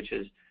times,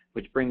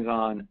 which brings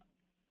on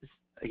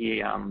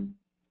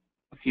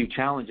few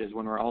challenges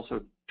when we're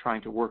also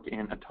trying to work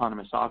in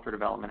autonomous software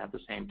development at the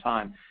same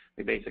time.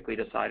 We basically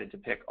decided to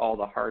pick all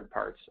the hard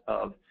parts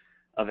of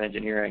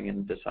engineering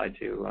and decide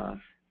to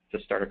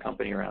start a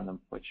company around them,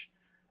 which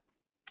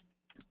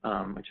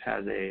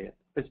has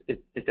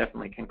it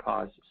definitely can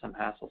cause some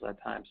hassles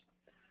at times.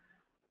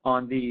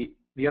 On the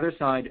other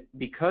side,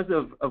 because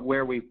of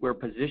where we're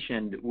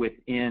positioned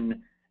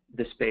within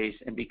the space,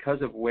 and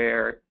because of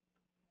where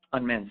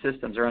unmanned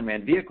systems or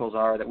unmanned vehicles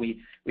are, that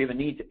we have a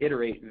need to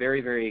iterate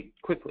very, very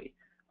quickly.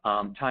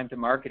 Time to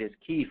market is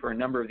key for a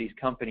number of these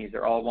companies.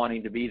 They're all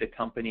wanting to be the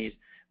companies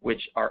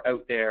which are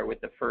out there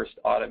with the first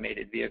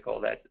automated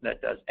vehicle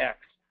that does X.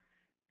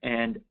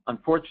 And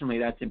unfortunately,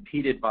 that's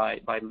impeded by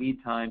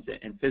lead times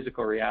and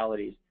physical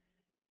realities.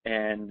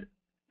 And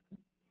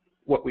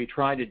what we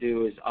try to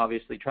do is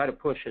obviously try to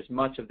push as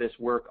much of this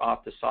work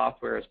off to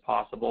software as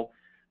possible.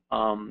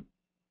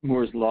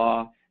 Moore's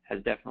Law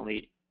has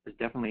definitely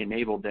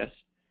enabled this.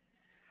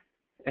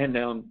 And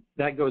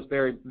that goes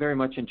very, very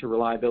much into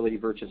reliability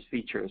versus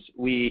features.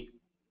 We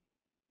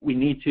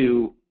need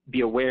to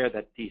be aware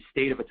that the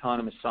state of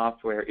autonomous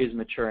software is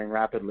maturing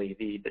rapidly.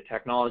 The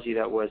technology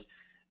that was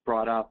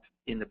brought up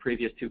in the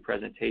previous two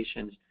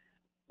presentations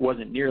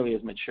wasn't nearly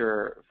as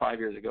mature 5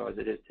 years ago as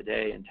it is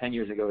today, and 10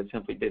 years ago it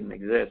simply didn't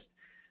exist.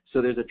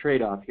 So there's a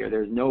trade-off here.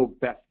 There's no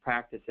best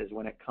practices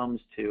when it comes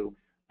to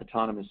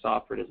autonomous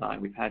software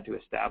design. We've had to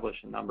establish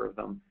a number of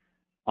them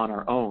on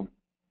our own.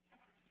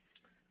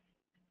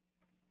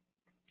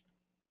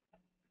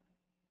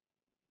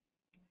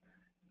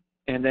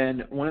 And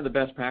then one of the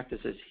best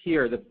practices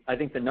here, I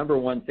think the number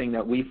one thing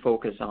that we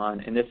focus on,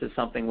 and this is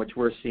something which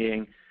we're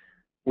seeing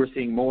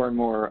more and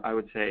more, I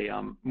would say,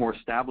 more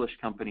established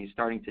companies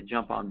starting to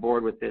jump on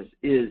board with this,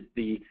 is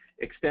the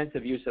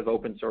extensive use of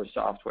open source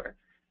software.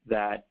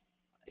 That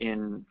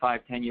in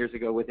 5-10 years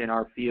ago within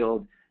our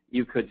field,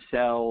 you could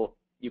sell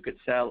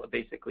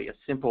basically a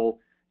simple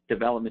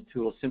development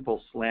tool,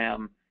 simple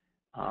SLAM,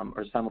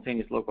 or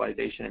simultaneous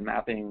localization and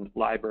mapping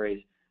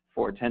libraries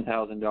for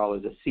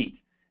 $10,000 a seat.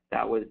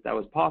 That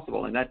was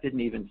possible, and that didn't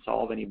even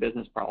solve any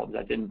business problems.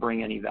 That didn't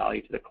bring any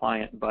value to the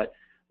client. But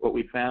what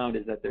we found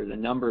is that there's a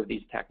number of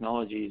these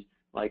technologies,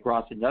 like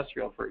Ross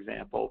Industrial, for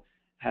example,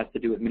 has to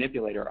do with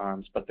manipulator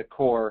arms, but the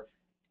core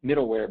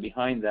middleware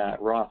behind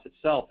that, Ross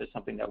itself, is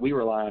something that we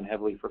rely on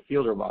heavily for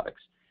field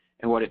robotics.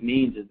 And what it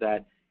means is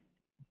that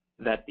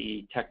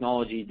the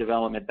technology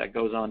development that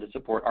goes on to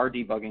support our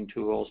debugging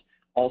tools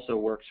also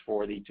works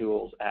for the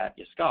tools at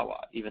Yaskawa,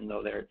 even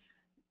though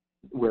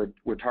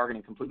we're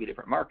targeting completely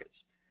different markets.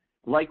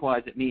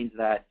 Likewise, it means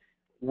that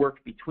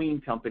work between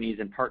companies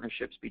and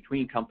partnerships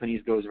between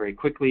companies goes very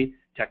quickly.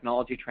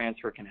 Technology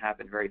transfer can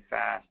happen very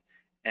fast.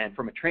 And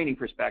from a training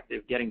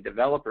perspective, getting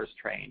developers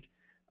trained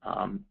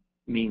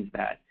means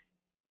that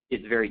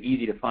it's very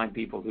easy to find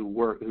people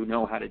who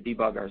know how to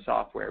debug our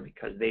software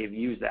because they've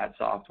used that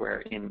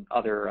software in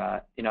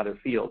other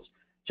fields,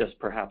 just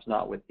perhaps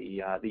not with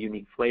the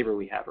unique flavor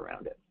we have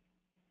around it.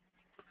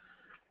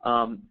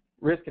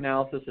 Risk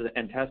analysis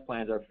and test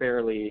plans are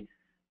fairly,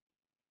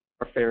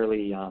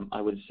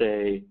 I would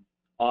say,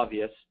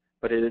 obvious,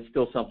 but it is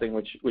still something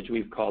which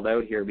we've called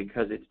out here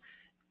because it's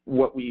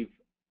what we've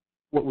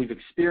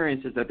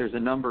experienced is that there's a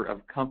number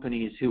of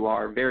companies who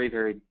are very,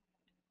 very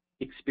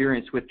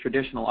experienced with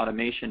traditional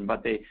automation,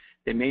 but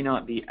they may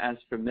not be as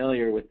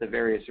familiar with the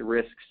various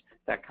risks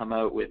that come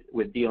out with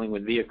dealing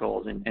with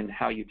vehicles and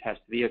how you test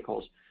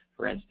vehicles.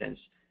 For instance,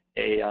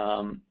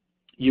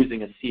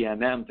 using a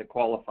CMM to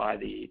qualify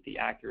the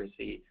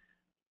accuracy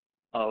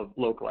of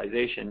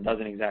localization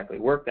doesn't exactly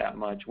work that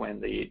much when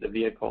the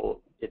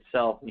vehicle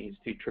itself needs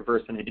to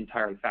traverse an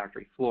entire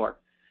factory floor,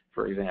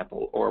 for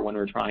example, or when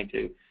we're trying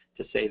to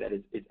say that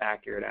it's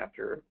accurate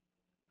after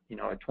a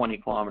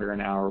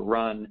 20-kilometer-an-hour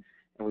run,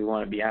 and we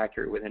want to be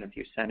accurate within a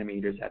few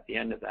centimeters at the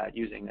end of that.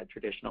 Using a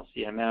traditional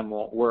CMM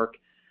won't work.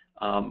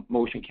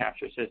 Motion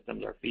capture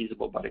systems are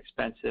feasible but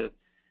expensive,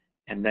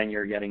 and then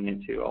you're getting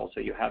into also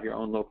you have your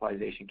own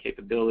localization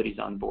capabilities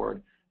on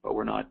board, but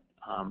we're not.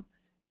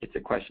 It's a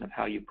question of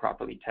how you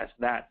properly test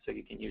that so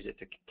you can use it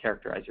to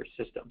characterize your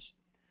systems.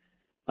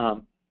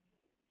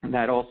 And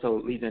that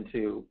also leads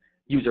into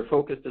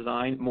user-focused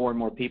design. More and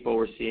more people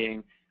we're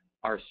seeing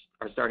are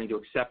starting to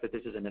accept that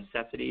this is a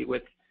necessity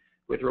with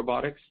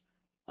robotics,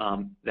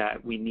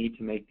 that we need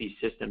to make these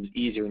systems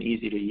easier and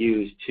easy to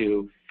use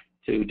to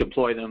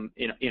deploy them,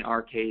 in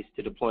our case,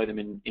 to deploy them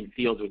in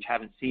fields which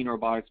haven't seen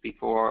robotics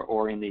before,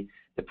 or in the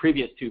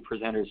previous two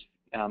presenters'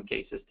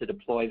 cases, to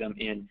deploy them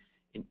in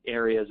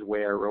areas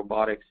where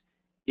robotics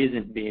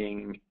isn't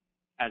being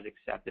as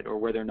accepted, or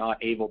where they're not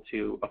able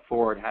to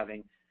afford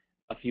having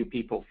a few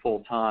people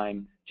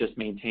full-time just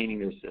maintaining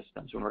their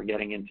systems. When we're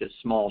getting into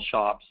small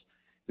shops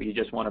where you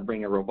just want to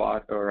bring a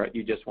robot, or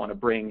you just want to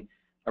bring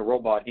a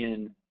robot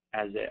in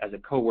as a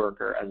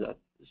coworker,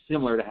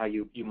 similar to how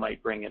you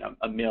might bring in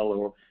a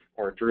mill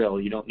or a drill.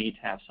 You don't need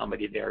to have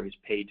somebody there who's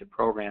paid to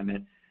program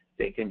it.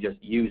 They can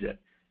just use it.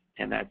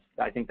 And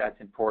I think that's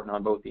important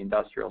on both the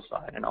industrial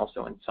side and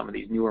also in some of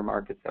these newer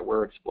markets that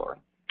we're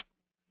exploring.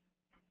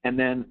 And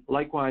then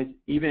likewise,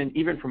 even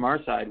from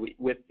our side,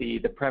 with the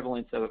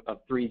prevalence of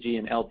 3G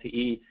and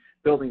LTE,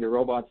 building the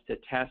robots to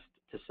test,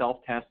 to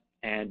self-test,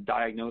 and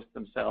diagnose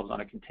themselves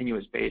on a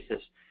continuous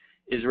basis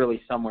is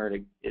really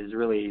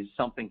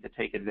something to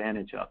take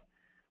advantage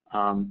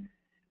of.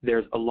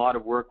 There's a lot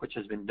of work which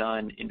has been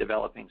done in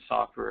developing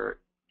software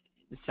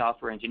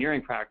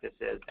engineering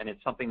practices, and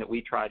it's something that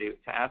we try to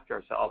ask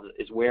ourselves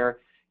is where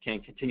can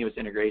continuous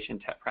integration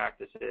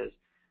practices,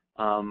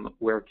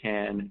 where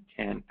can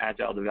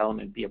agile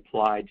development be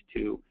applied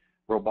to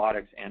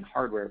robotics and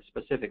hardware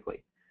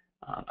specifically?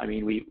 I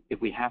mean, if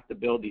we have to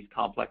build these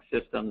complex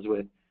systems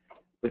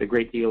with a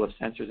great deal of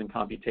sensors and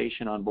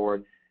computation on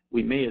board,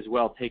 we may as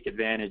well take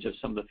advantage of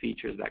some of the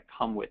features that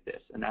come with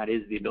this, and that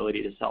is the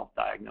ability to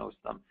self-diagnose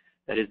them.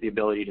 That is the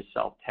ability to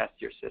self-test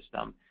your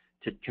system,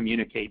 to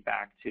communicate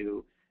back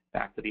to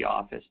the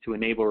office, to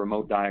enable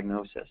remote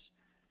diagnosis.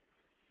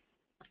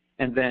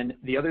 And then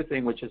the other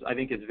thing, which I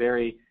think is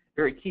very,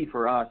 very key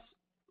for us,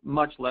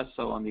 much less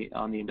so on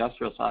the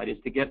industrial side, is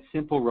to get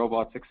simple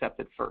robots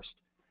accepted first.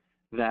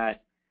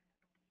 That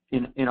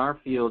in our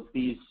fields,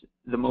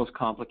 the most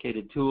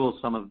complicated tools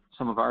some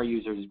of our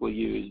users will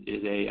use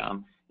is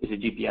a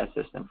GPS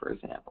system, for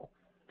example.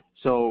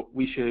 So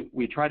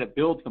we try to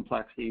build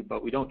complexity,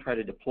 but we don't try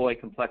to deploy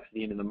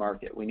complexity into the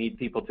market. We need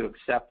people to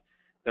accept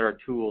that our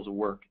tools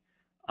work.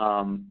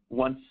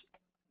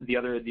 The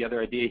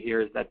other idea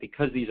here is that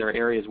because these are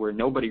areas where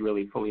nobody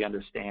really fully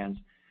understands,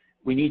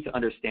 we need to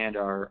understand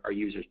our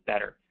users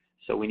better.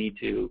 So we need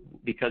to,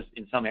 because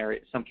in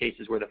some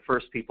cases we're the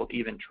first people to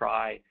even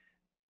try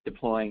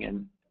deploying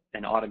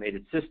an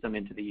automated system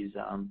into these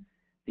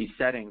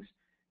settings,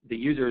 the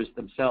users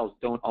themselves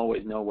don't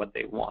always know what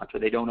they want, or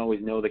they don't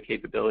always know the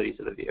capabilities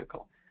of the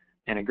vehicle.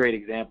 And a great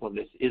example of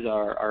this is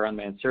our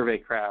unmanned survey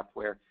craft,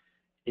 where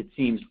it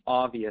seems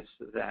obvious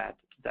that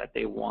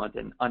they want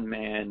an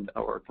unmanned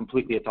or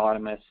completely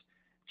autonomous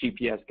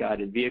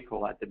GPS-guided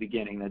vehicle at the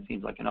beginning. That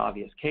seems like an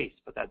obvious case,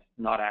 but that's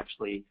not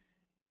actually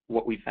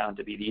what we found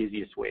to be the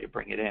easiest way to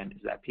bring it in,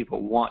 is that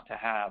people want to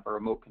have a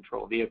remote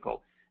control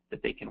vehicle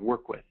that they can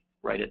work with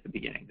right at the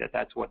beginning,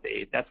 that's what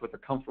they're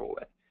comfortable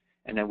with.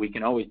 And then we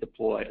can always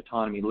deploy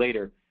autonomy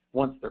later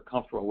once they're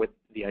comfortable with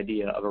the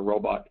idea of a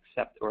robot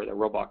or the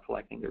robot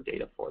collecting their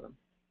data for them.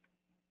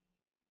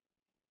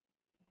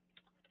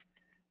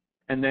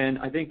 And then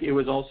I think it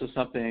was also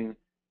something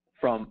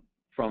from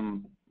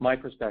my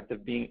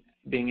perspective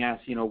being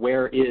asked,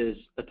 where is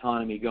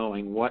autonomy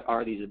going? What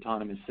are these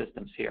autonomous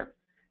systems here?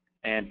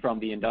 And from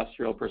the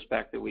industrial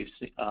perspective, we've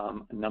seen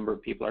a number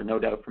of people are no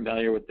doubt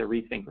familiar with the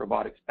Rethink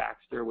Robotics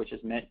Baxter, which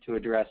is meant to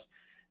address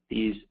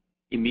these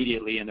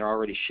immediately, and they're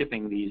already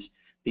shipping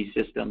these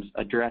systems,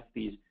 address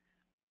these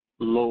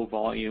low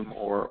volume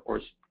or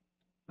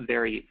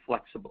very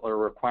flexible, or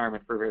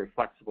requirement for very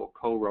flexible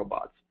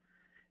co-robots.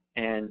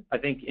 And I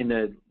think in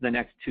the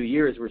next 2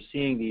 years, we're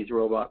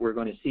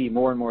going to see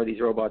more and more of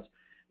these robots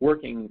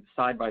working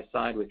side by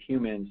side with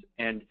humans,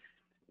 and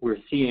we're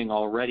seeing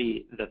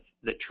already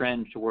the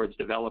trend towards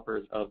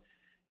developers of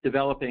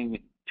developing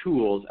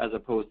tools as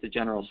opposed to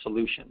general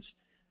solutions.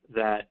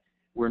 That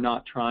we're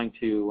not trying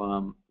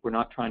to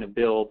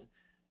build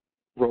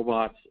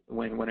robots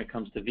when it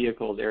comes to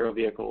vehicles, aero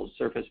vehicles,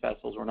 surface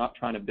vessels. We're not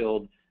trying to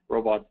build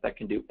robots that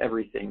can do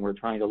everything. We're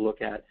trying to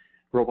look at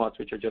robots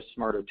which are just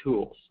smarter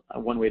tools.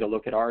 One way to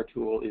look at our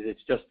tool is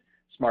it's just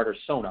smarter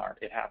sonar.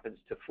 It happens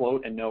to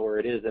float and know where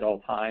it is at all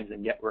times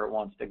and get where it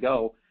wants to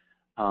go,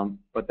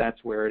 but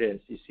that's where it is.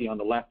 You see on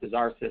the left is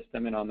our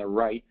system, and on the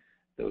right,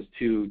 those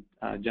two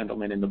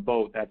gentlemen in the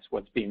boat, that's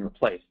what's being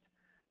replaced.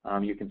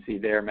 You can see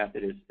their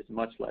method is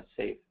much less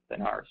safe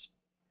than ours.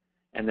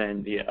 And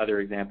then the other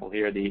example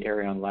here, the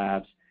Arion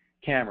Labs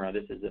camera.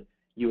 This is a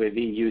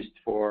UAV used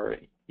for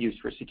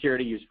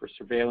security, used for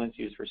surveillance,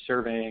 used for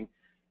surveying,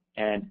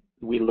 and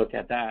we look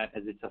at that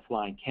as it's a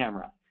flying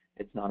camera.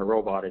 It's not a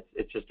robot.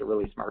 It's just a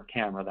really smart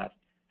camera that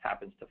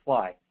happens to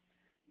fly.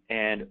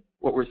 And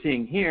what we're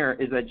seeing here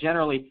is that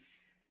generally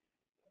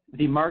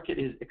the market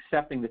is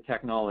accepting the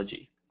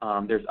technology.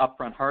 There's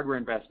upfront hardware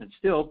investment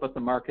still, but the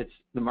market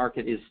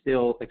is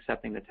still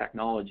accepting the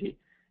technology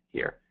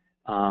here.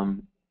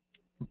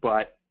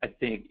 But I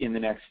think in the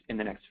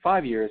next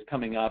 5 years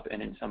coming up,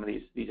 and in some of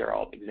these are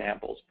all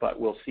examples, but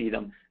we'll see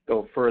them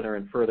go further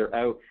and further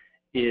out,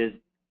 is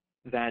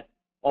that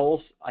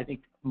I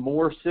think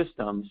more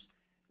systems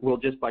will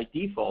just by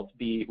default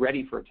be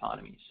ready for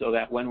autonomy, so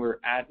that when we're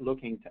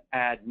looking to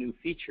add new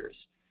features,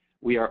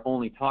 we are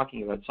only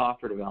talking about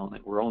software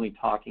development. We're only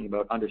talking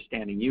about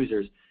understanding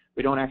users.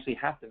 We don't actually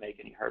have to make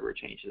any hardware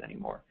changes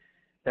anymore.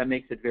 That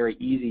makes it very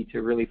easy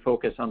to really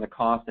focus on the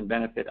cost and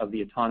benefit of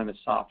the autonomous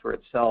software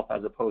itself,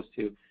 as opposed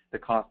to the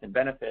cost and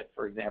benefit,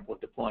 for example,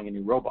 of deploying a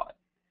new robot.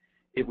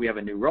 If we have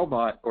a new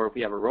robot, or if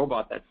we have a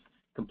robot that's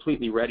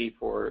completely ready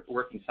for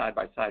working side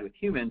by side with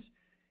humans,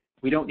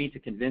 we don't need to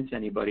convince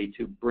anybody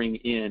to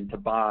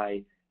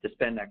to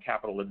spend that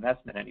capital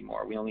investment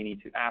anymore. We only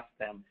need to ask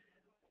them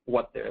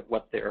what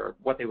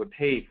they would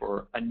pay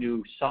for a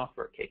new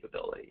software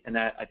capability, and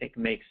that I think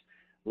makes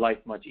life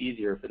much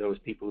easier for those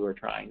people who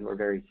are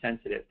very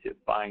sensitive to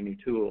buying new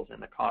tools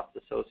and the costs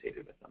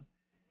associated with them.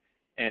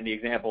 And the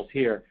examples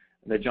here,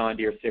 the John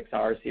Deere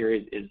 6R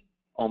series is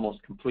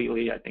almost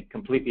completely, I think,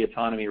 completely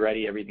autonomy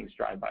ready. Everything's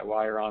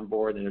drive-by-wire on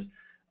board, and there's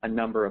a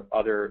number of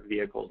other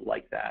vehicles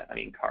like that. I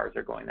mean, cars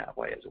are going that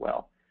way as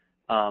well.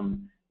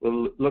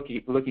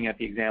 Looking at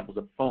the examples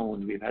of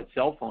phones, we've had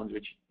cell phones,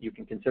 which you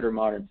can consider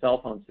modern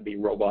cell phones to be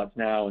robots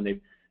now, and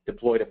they've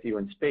deployed a few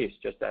in space,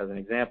 just as an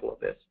example of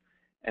this.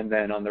 And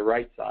then on the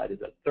right side is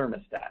a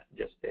thermostat,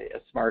 just a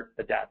smart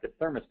adaptive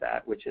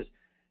thermostat, which is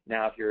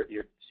now, if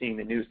you're seeing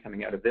the news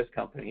coming out of this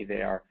company,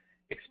 they are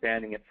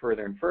expanding it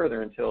further and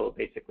further until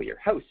basically your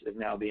house is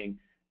now being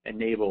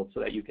enabled so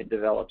that you can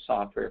develop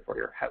software for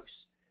your house.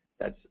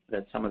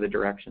 That's some of the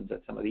directions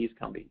that some of these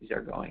companies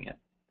are going in.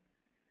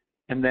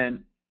 And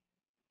then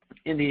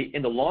in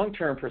the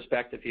long-term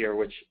perspective here,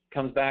 which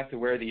comes back to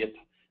where the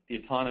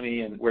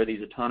autonomy and where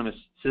these autonomous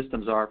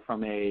systems are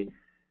from a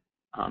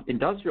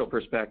industrial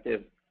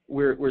perspective,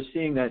 we're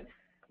seeing that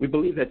we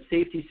believe that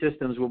safety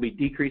systems will be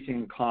decreasing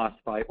in cost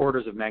by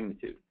orders of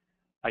magnitude.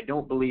 I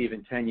don't believe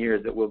in 10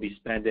 years that we'll be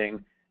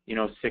spending,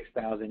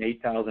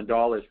 $6,000,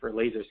 $8,000 for a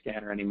laser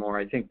scanner anymore.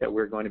 I think that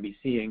we're going to be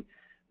seeing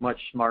much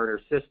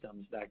smarter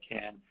systems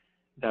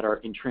that are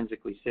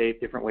intrinsically safe,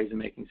 different ways of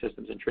making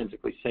systems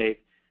intrinsically safe,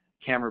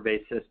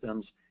 camera-based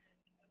systems,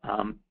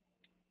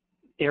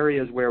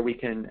 areas where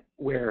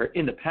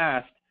in the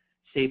past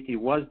safety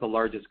was the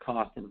largest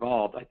cost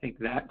involved. I think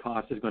that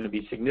cost is going to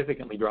be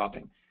significantly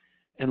dropping.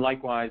 And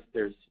likewise,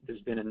 there's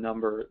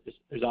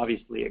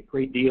obviously a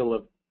great deal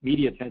of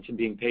media attention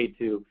being paid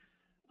to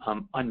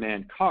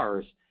unmanned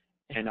cars,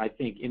 and I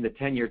think in the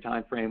 10-year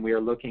time frame we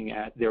are looking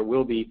at, there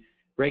will be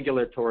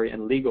regulatory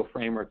and legal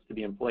frameworks to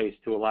be in place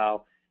to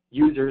allow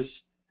users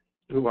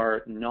who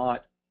are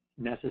not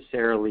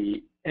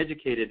necessarily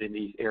educated in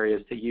these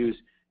areas to use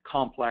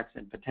complex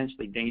and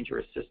potentially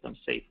dangerous systems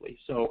safely.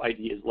 So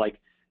ideas like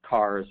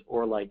cars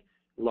or like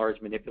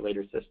large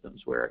manipulator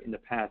systems, where in the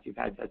past you've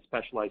had that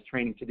specialized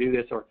training to do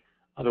this or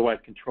otherwise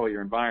control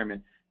your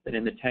environment, that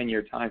in the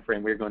 10-year time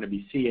frame we're going to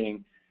be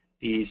seeing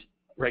these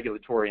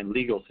regulatory and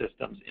legal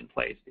systems in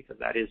place, because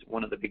that is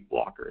one of the big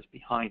blockers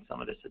behind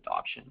some of this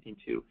adoption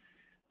into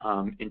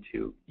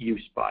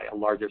use by a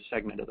larger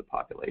segment of the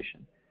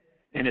population.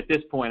 And at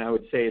this point, I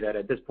would say that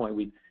at this point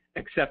we've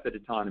accepted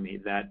autonomy,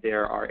 that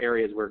there are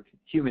areas where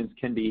humans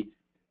can be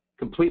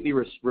completely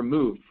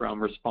removed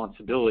from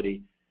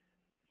responsibility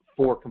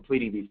for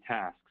completing these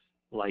tasks,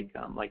 like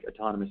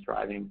autonomous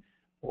driving,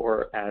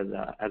 or as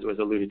was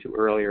alluded to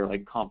earlier,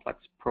 like complex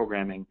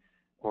programming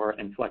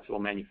and flexible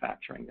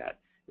manufacturing, that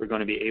we're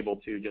going to be able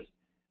to just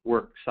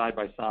work side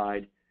by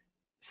side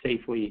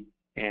safely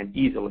and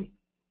easily.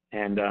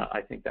 And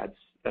I think that's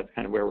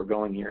kind of where we're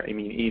going here. I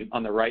mean,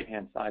 on the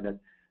right-hand side,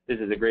 this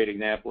is a great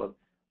example of,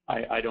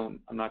 I'm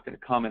not going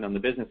to comment on the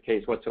business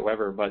case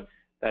whatsoever, but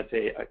that's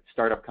a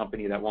startup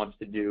company that wants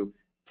to do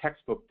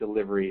textbook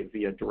delivery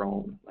via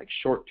drone, like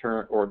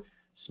short-term or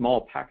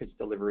small package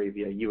delivery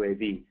via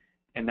UAV.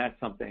 And that's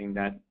something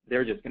that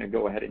they're just going to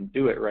go ahead and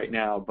do it right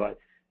now, but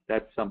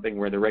that's something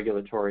where the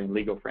regulatory and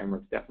legal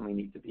frameworks definitely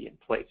need to be in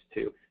place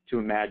to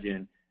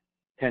imagine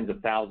tens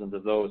of thousands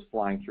of those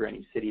flying through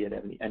any city at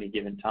any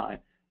given time.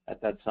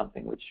 That's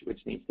something which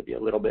needs to be a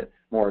little bit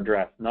more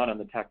addressed, not on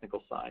the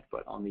technical side,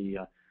 but on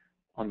the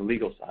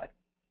legal side.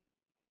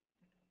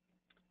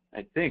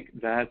 I think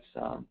that's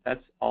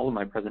all of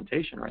my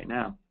presentation right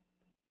now.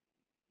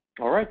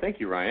 All right, thank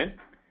you, Ryan.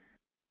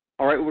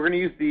 All right, we're going to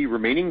use the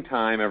remaining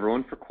time,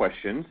 everyone, for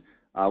questions.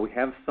 We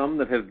have some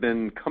that have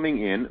been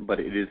coming in, but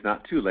it is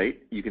not too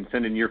late. You can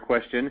send in your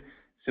question.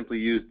 Simply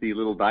use the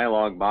little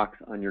dialog box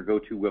on your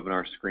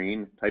GoToWebinar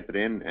screen, type it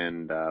in,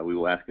 and we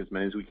will ask as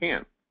many as we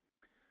can.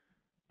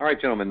 All right,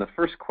 gentlemen, the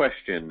first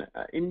question.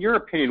 In your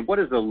opinion, what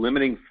is the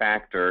limiting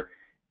factor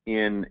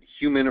in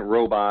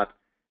human-robot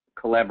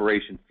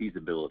collaboration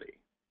feasibility?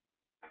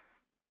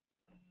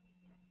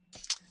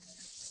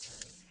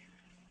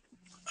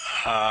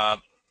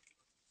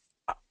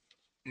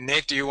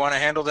 Nick, do you want to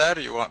handle that,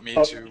 or you want me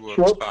to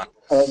respond?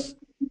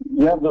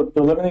 Yeah,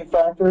 the limiting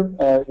factor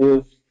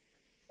is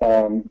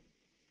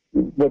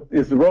what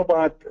is the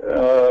robot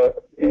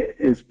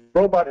is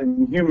robot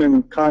and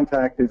human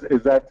contact.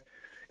 Is that,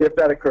 if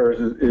that occurs,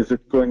 is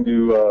it going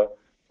to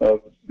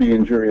be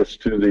injurious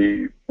to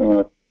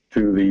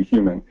the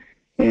human?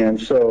 And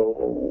so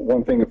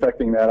one thing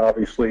affecting that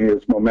obviously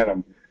is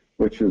momentum,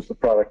 which is the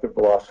product of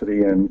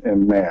velocity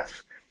and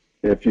mass.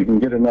 If you can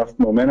get enough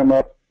momentum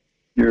up,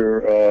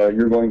 you're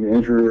going to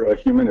injure a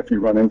human if you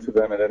run into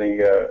them at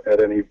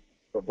any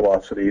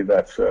velocity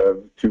that's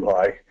too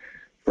high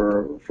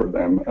for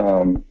them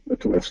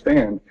to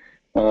withstand.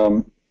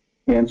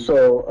 And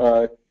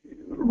so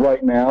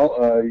right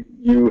now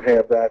you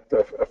have that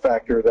a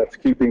factor that's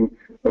keeping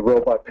the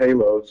robot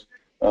payloads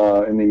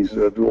in these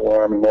dual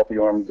arm and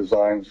multi-arm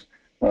designs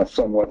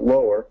somewhat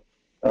lower.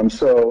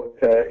 So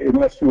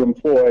unless you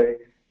employ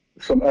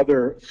some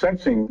other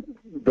sensing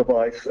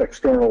device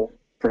external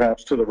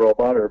perhaps to the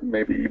robot, or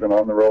maybe even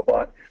on the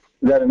robot,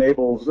 that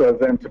enables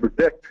them to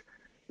predict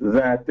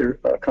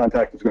that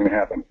contact is going to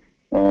happen,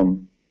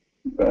 then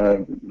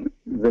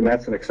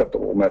that's an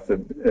acceptable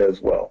method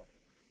as well.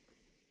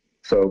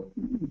 So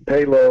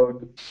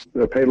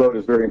the payload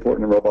is very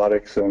important in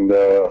robotics, and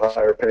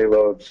higher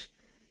payloads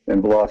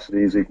and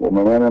velocities equal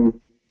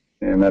momentum,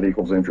 and that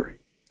equals injury.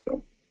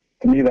 So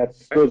to me,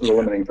 those are the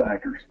limiting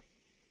factors.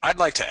 I'd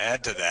like to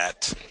add to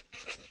that.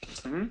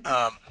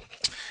 Mm-hmm.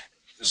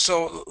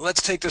 So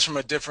let's take this from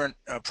a different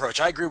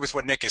approach. I agree with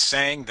what Nick is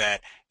saying,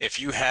 that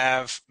if you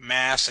have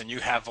mass and you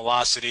have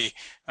velocity,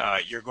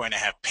 you're going to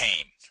have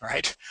pain,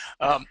 right?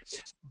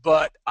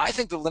 But I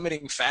think the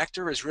limiting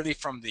factor is really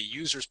from the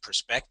user's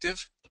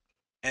perspective,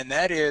 and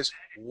that is,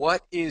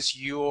 what is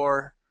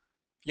your,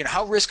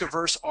 how risk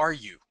averse are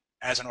you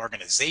as an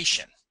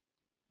organization?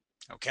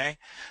 Okay.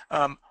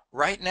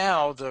 Right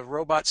now, the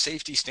robot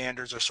safety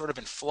standards are sort of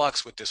in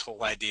flux with this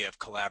whole idea of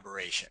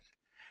collaboration.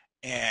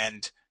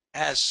 And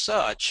as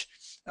such,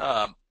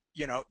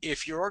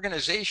 if your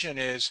organization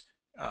is,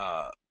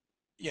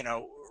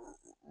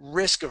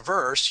 risk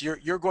averse,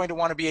 you're going to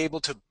want to be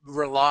able to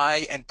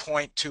rely and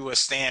point to a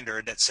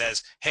standard that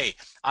says, hey,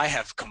 I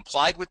have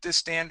complied with this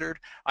standard,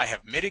 I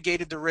have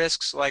mitigated the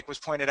risks like was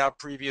pointed out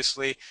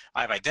previously,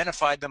 I've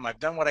identified them, I've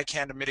done what I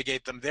can to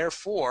mitigate them.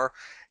 Therefore,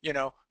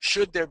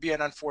 should there be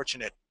an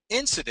unfortunate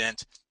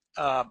incident,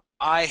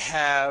 I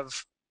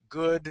have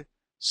good,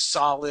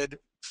 solid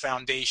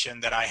foundation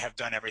that I have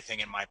done everything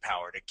in my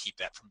power to keep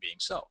that from being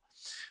so.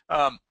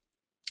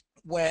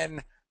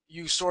 When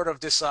you sort of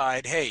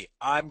decide, hey,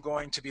 I'm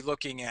going to be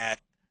looking at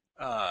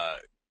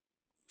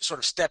sort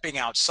of stepping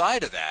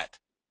outside of that,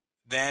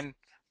 then,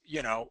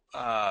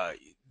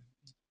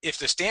 if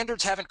the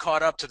standards haven't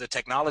caught up to the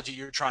technology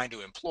you're trying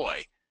to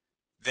employ,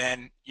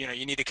 then,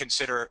 you need to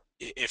consider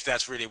if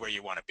that's really where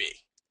you want to be.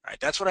 Right?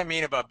 That's what I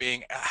mean about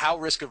being, how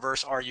risk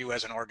averse are you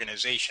as an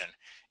organization,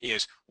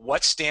 is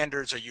what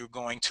standards are you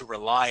going to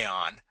rely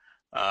on,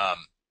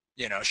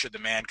 should the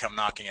man come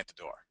knocking at the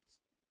door.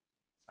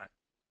 Right.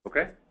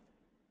 Okay.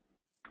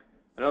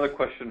 Another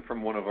question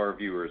from one of our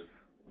viewers.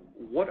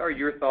 What are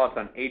your thoughts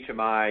on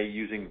HMI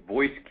using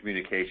voice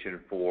communication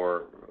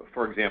for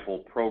example,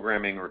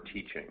 programming or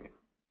teaching?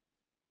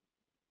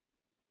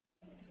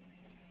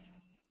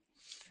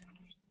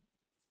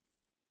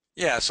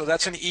 Yeah, so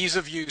that's an ease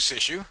of use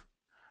issue.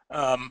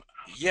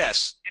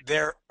 Yes,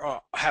 there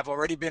have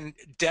already been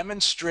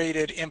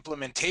demonstrated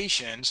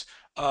implementations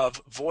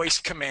of voice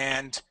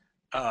command,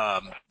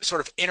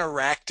 sort of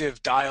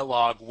interactive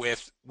dialogue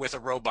with a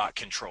robot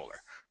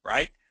controller,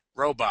 right?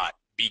 Robot,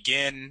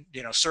 begin,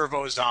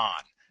 servos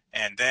on,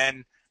 and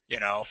then,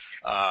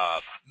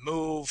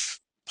 move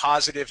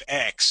positive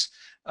X.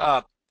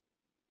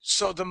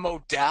 So the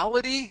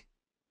modality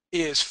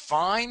is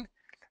fine,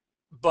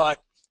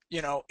 but,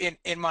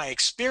 in my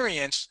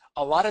experience,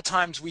 a lot of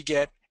times we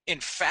get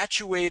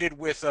infatuated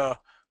with a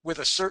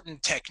certain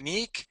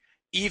technique,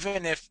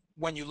 even if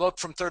when you look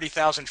from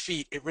 30,000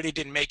 feet, it really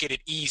didn't make it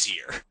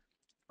easier,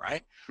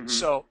 right? Mm-hmm.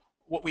 So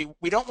what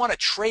we don't want to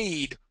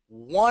trade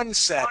one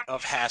set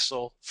of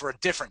hassle for a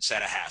different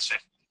set of hassle.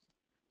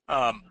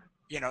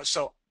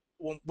 So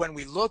when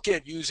we look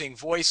at using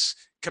voice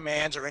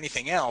commands or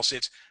anything else,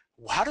 it's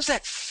how does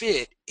that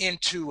fit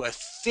into a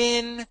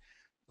thin,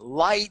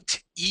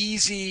 light,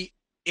 easy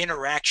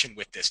interaction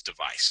with this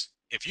device?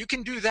 If you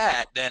can do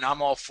that, then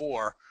I'm all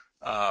for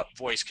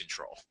voice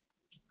control.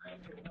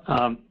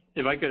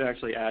 If I could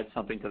actually add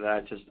something to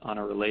that, just on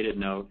a related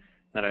note,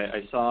 that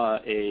I saw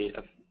a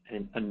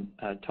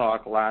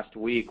talk last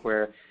week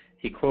where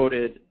he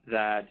quoted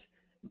that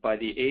by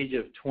the age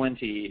of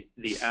 20,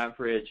 the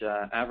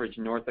average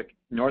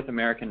North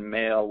American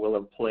male will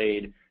have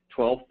played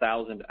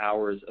 12,000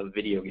 hours of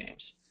video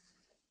games.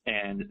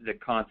 And the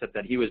concept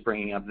that he was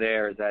bringing up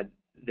there is that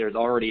there's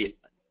already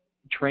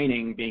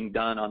training being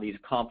done on these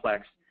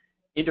complex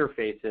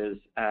interfaces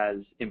as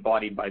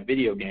embodied by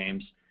video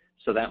games.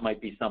 So that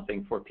might be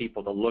something for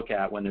people to look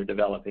at when they're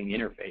developing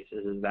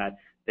interfaces, is that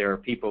there are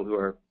people who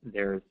are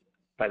there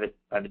by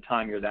the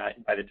time you're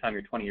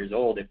 20 years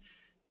old, if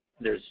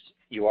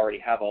you already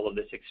have all of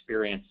this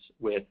experience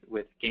with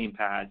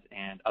gamepads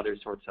and other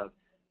sorts of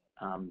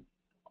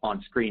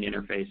on-screen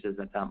interfaces,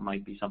 that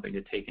might be something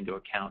to take into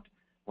account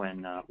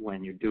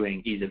when you're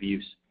doing ease of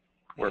use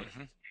work.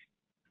 Mm-hmm.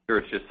 Sure,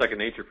 it's just second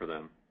nature for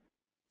them.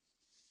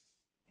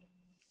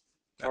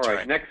 That's all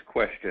right, next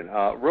question.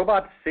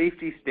 Robot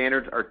safety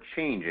standards are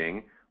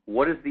changing.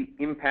 What is the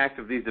impact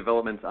of these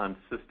developments on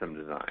system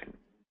design?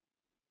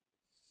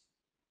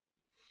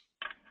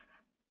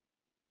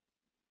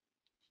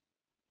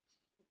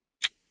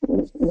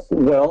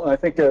 Well, I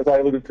think, as I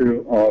alluded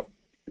to,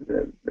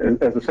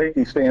 as the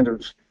safety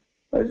standards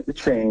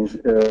change,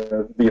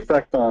 the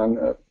effect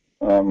on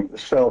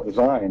cell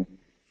design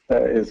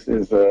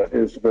is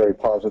a very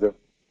positive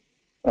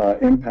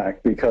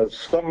impact, because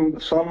some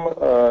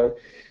of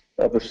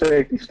the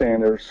safety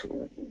standards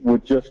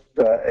would just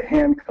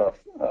handcuff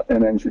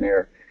an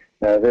engineer.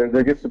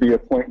 There gets to be a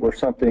point where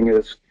something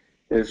is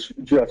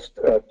just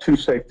too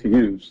safe to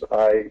use.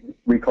 I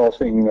recall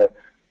seeing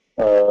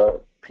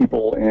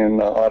people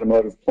in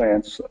automotive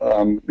plants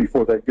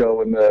before they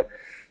go in the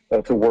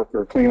to work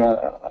or clean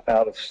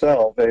out a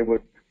cell, they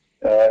would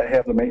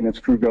have the maintenance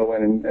crew go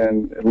in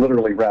and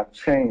literally wrap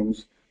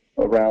chains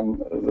around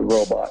the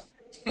robot,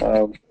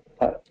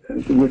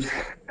 which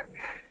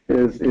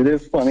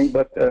is funny,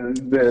 but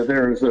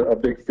there is a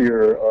big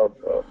fear of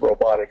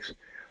robotics.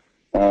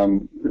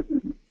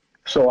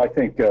 So I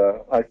think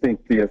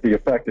the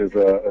effect is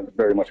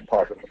very much a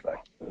positive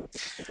effect.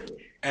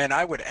 And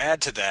I would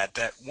add to that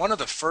that one of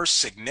the first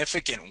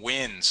significant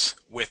wins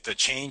with the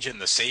change in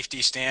the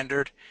safety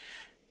standard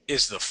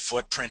is the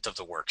footprint of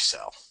the work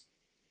cell.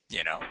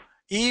 You know,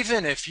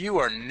 even if you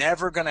are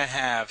never going to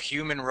have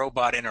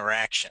human-robot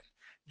interaction,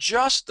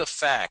 just the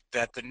fact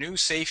that the new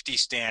safety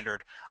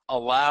standard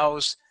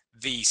allows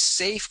the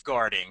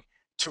safeguarding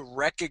to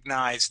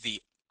recognize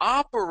the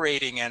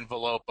operating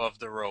envelope of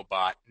the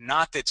robot,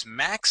 not its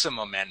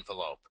maximum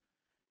envelope,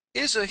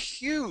 is a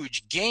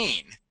huge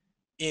gain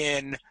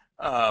in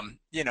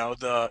you know,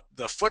 the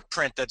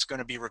footprint that's going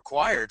to be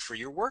required for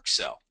your work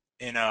cell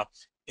in a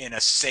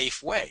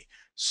safe way.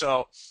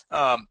 So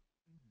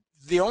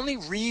the only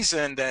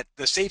reason that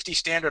the safety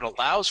standard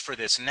allows for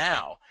this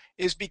now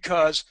is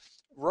because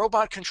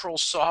robot control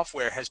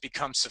software has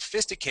become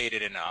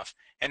sophisticated enough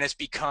and has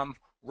become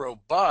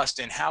robust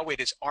in how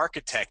it is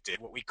architected,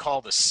 what we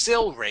call the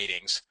SIL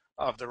ratings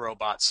of the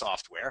robot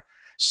software,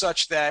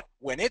 such that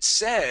when it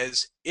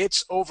says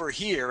it's over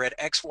here at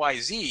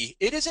XYZ,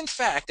 it is in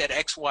fact at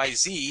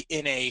XYZ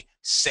in a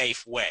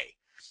safe way.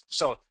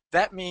 So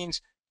that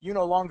means you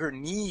no longer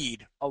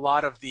need a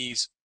lot of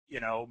these,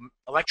 you know,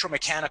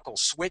 electromechanical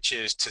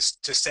switches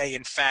to say,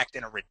 in fact,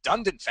 in a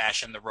redundant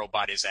fashion, the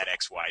robot is at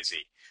XYZ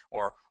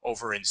or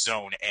over in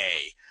zone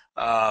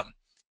A.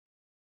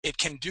 It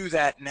can do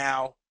that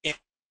now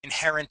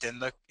inherent in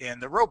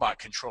the robot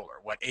controller,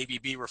 what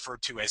ABB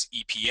referred to as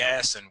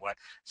EPS and what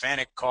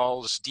Fanuc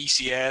calls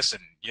DCS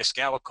and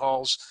Yaskawa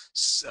calls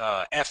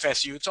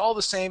FSU. It's all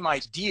the same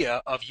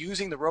idea of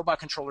using the robot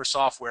controller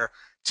software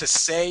to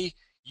say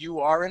you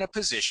are in a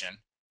position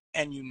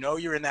and you know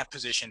you're in that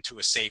position to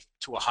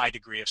a high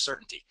degree of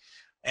certainty.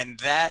 And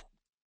that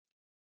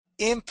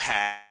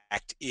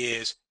impact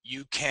is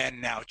you can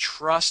now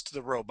trust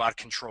the robot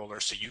controller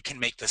so you can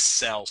make the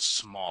cell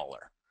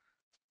smaller.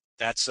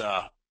 That's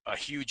a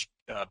huge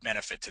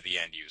benefit to the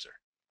end user.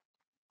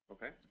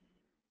 Okay.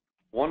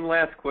 One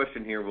last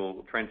question here.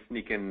 We'll try and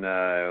sneak in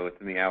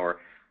within the hour.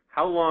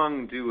 How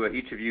long do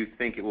each of you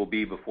think it will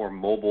be before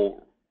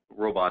mobile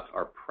robots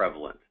are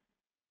prevalent?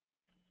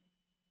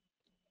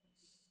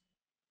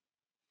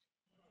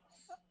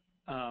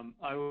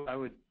 I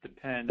would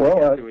depend.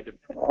 Well,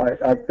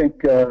 I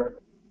think.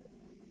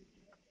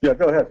 Yeah,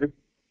 go ahead.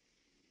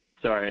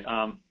 Sorry.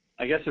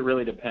 I guess it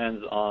really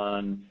depends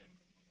on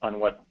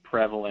what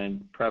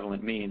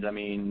prevalent means. I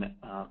mean,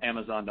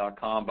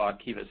 Amazon.com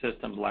bought Kiva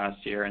Systems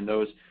last year, and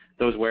those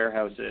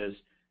warehouses,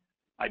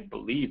 I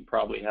believe,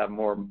 probably have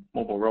more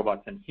mobile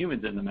robots than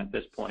humans in them at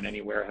this point.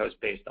 Any warehouse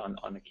based on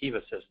the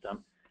Kiva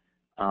system.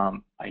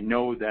 I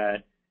know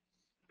that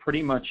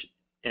pretty much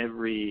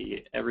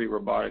every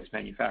robotics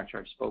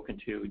manufacturer I've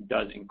spoken to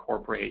does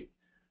incorporate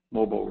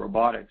mobile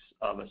robotics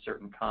of a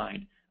certain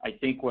kind. I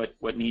think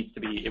what needs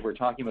to be, if we're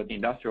talking about the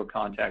industrial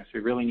context,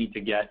 we really need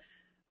to get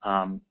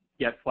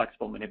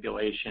flexible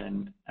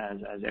manipulation, as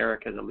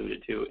Eric has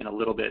alluded to, in a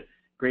little bit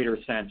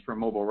greater sense for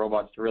mobile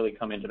robots to really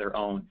come into their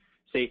own.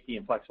 Safety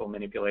and flexible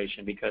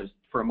manipulation, because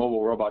for a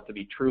mobile robot to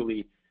be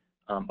truly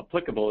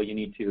applicable, you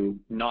need to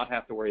not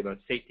have to worry about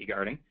safety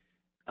guarding,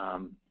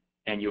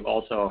 and you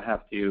also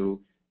have to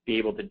be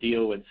able to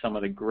deal with some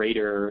of the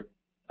greater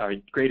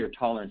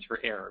tolerance for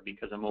error,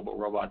 because a mobile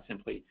robot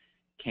simply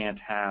can't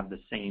have the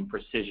same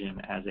precision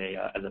as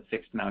a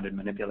fixed mounted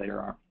manipulator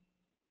arm.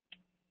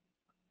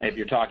 If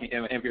you're talking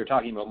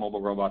about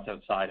mobile robots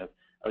outside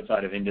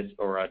of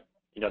industrial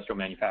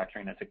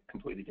manufacturing, that's a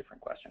completely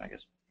different question, I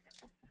guess.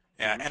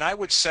 Yeah, and I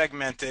would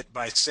segment it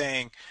by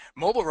saying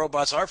mobile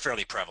robots are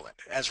fairly prevalent.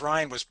 As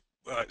Ryan was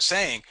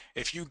saying,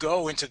 if you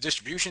go into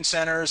distribution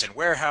centers and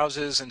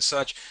warehouses and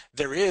such,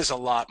 there is a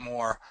lot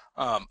more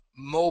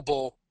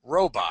mobile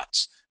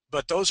robots,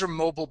 but those are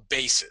mobile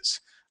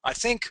bases. I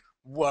think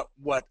what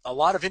a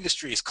lot of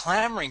industry is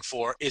clamoring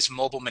for is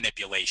mobile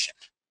manipulation.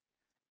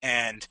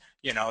 And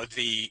you know,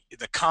 the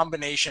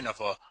combination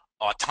of a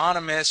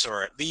autonomous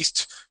or at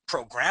least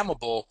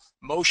programmable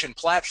motion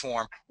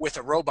platform with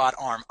a robot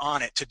arm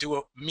on it to do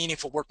a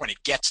meaningful work when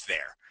it gets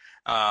there.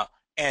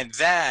 And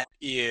that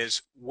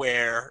is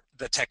where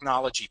the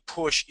technology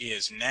push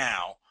is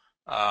now.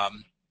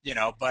 You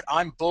know, but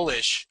I'm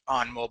bullish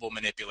on mobile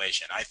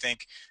manipulation. I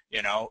think,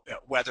 you know,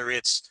 whether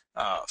it's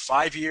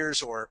 5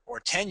 years or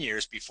 10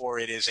 years before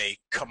it is a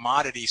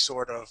commodity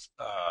sort of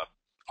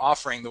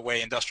offering the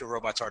way industrial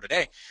robots are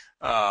today,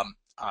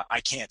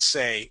 I can't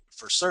say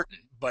for certain,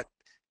 but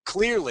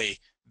clearly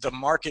the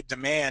market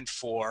demand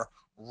for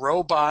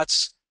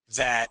robots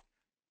that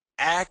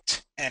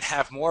act and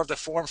have more of the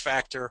form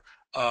factor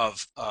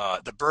of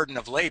the burden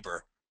of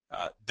labor,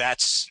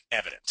 that's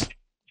evident.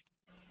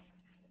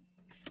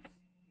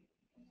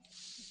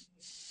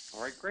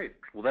 All right, great.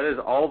 Well, that is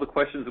all the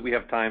questions that we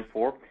have time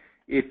for.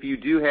 If you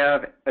do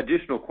have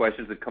additional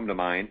questions that come to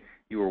mind,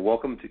 you are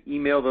welcome to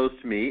email those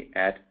to me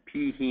at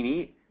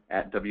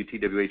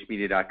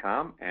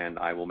pheaney@wtwhmedia.com, and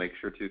I will make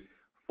sure to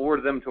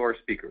forward them to our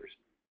speakers.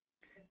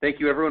 Thank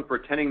you, everyone, for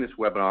attending this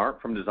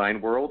webinar from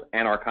Design World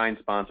and our kind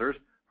sponsors,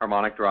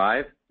 Harmonic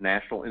Drive,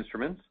 National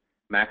Instruments,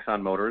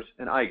 Maxon Motors,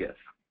 and iGUES.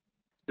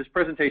 This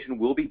presentation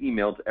will be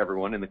emailed to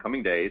everyone in the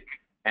coming days,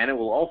 and it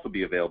will also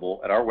be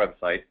available at our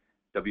website,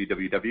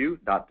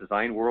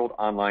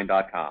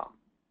 www.designworldonline.com.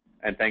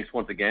 And thanks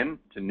once again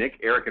to Nick,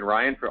 Eric, and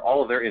Ryan for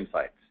all of their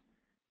insights.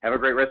 Have a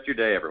great rest of your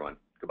day, everyone.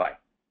 Goodbye.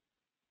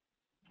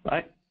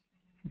 Bye.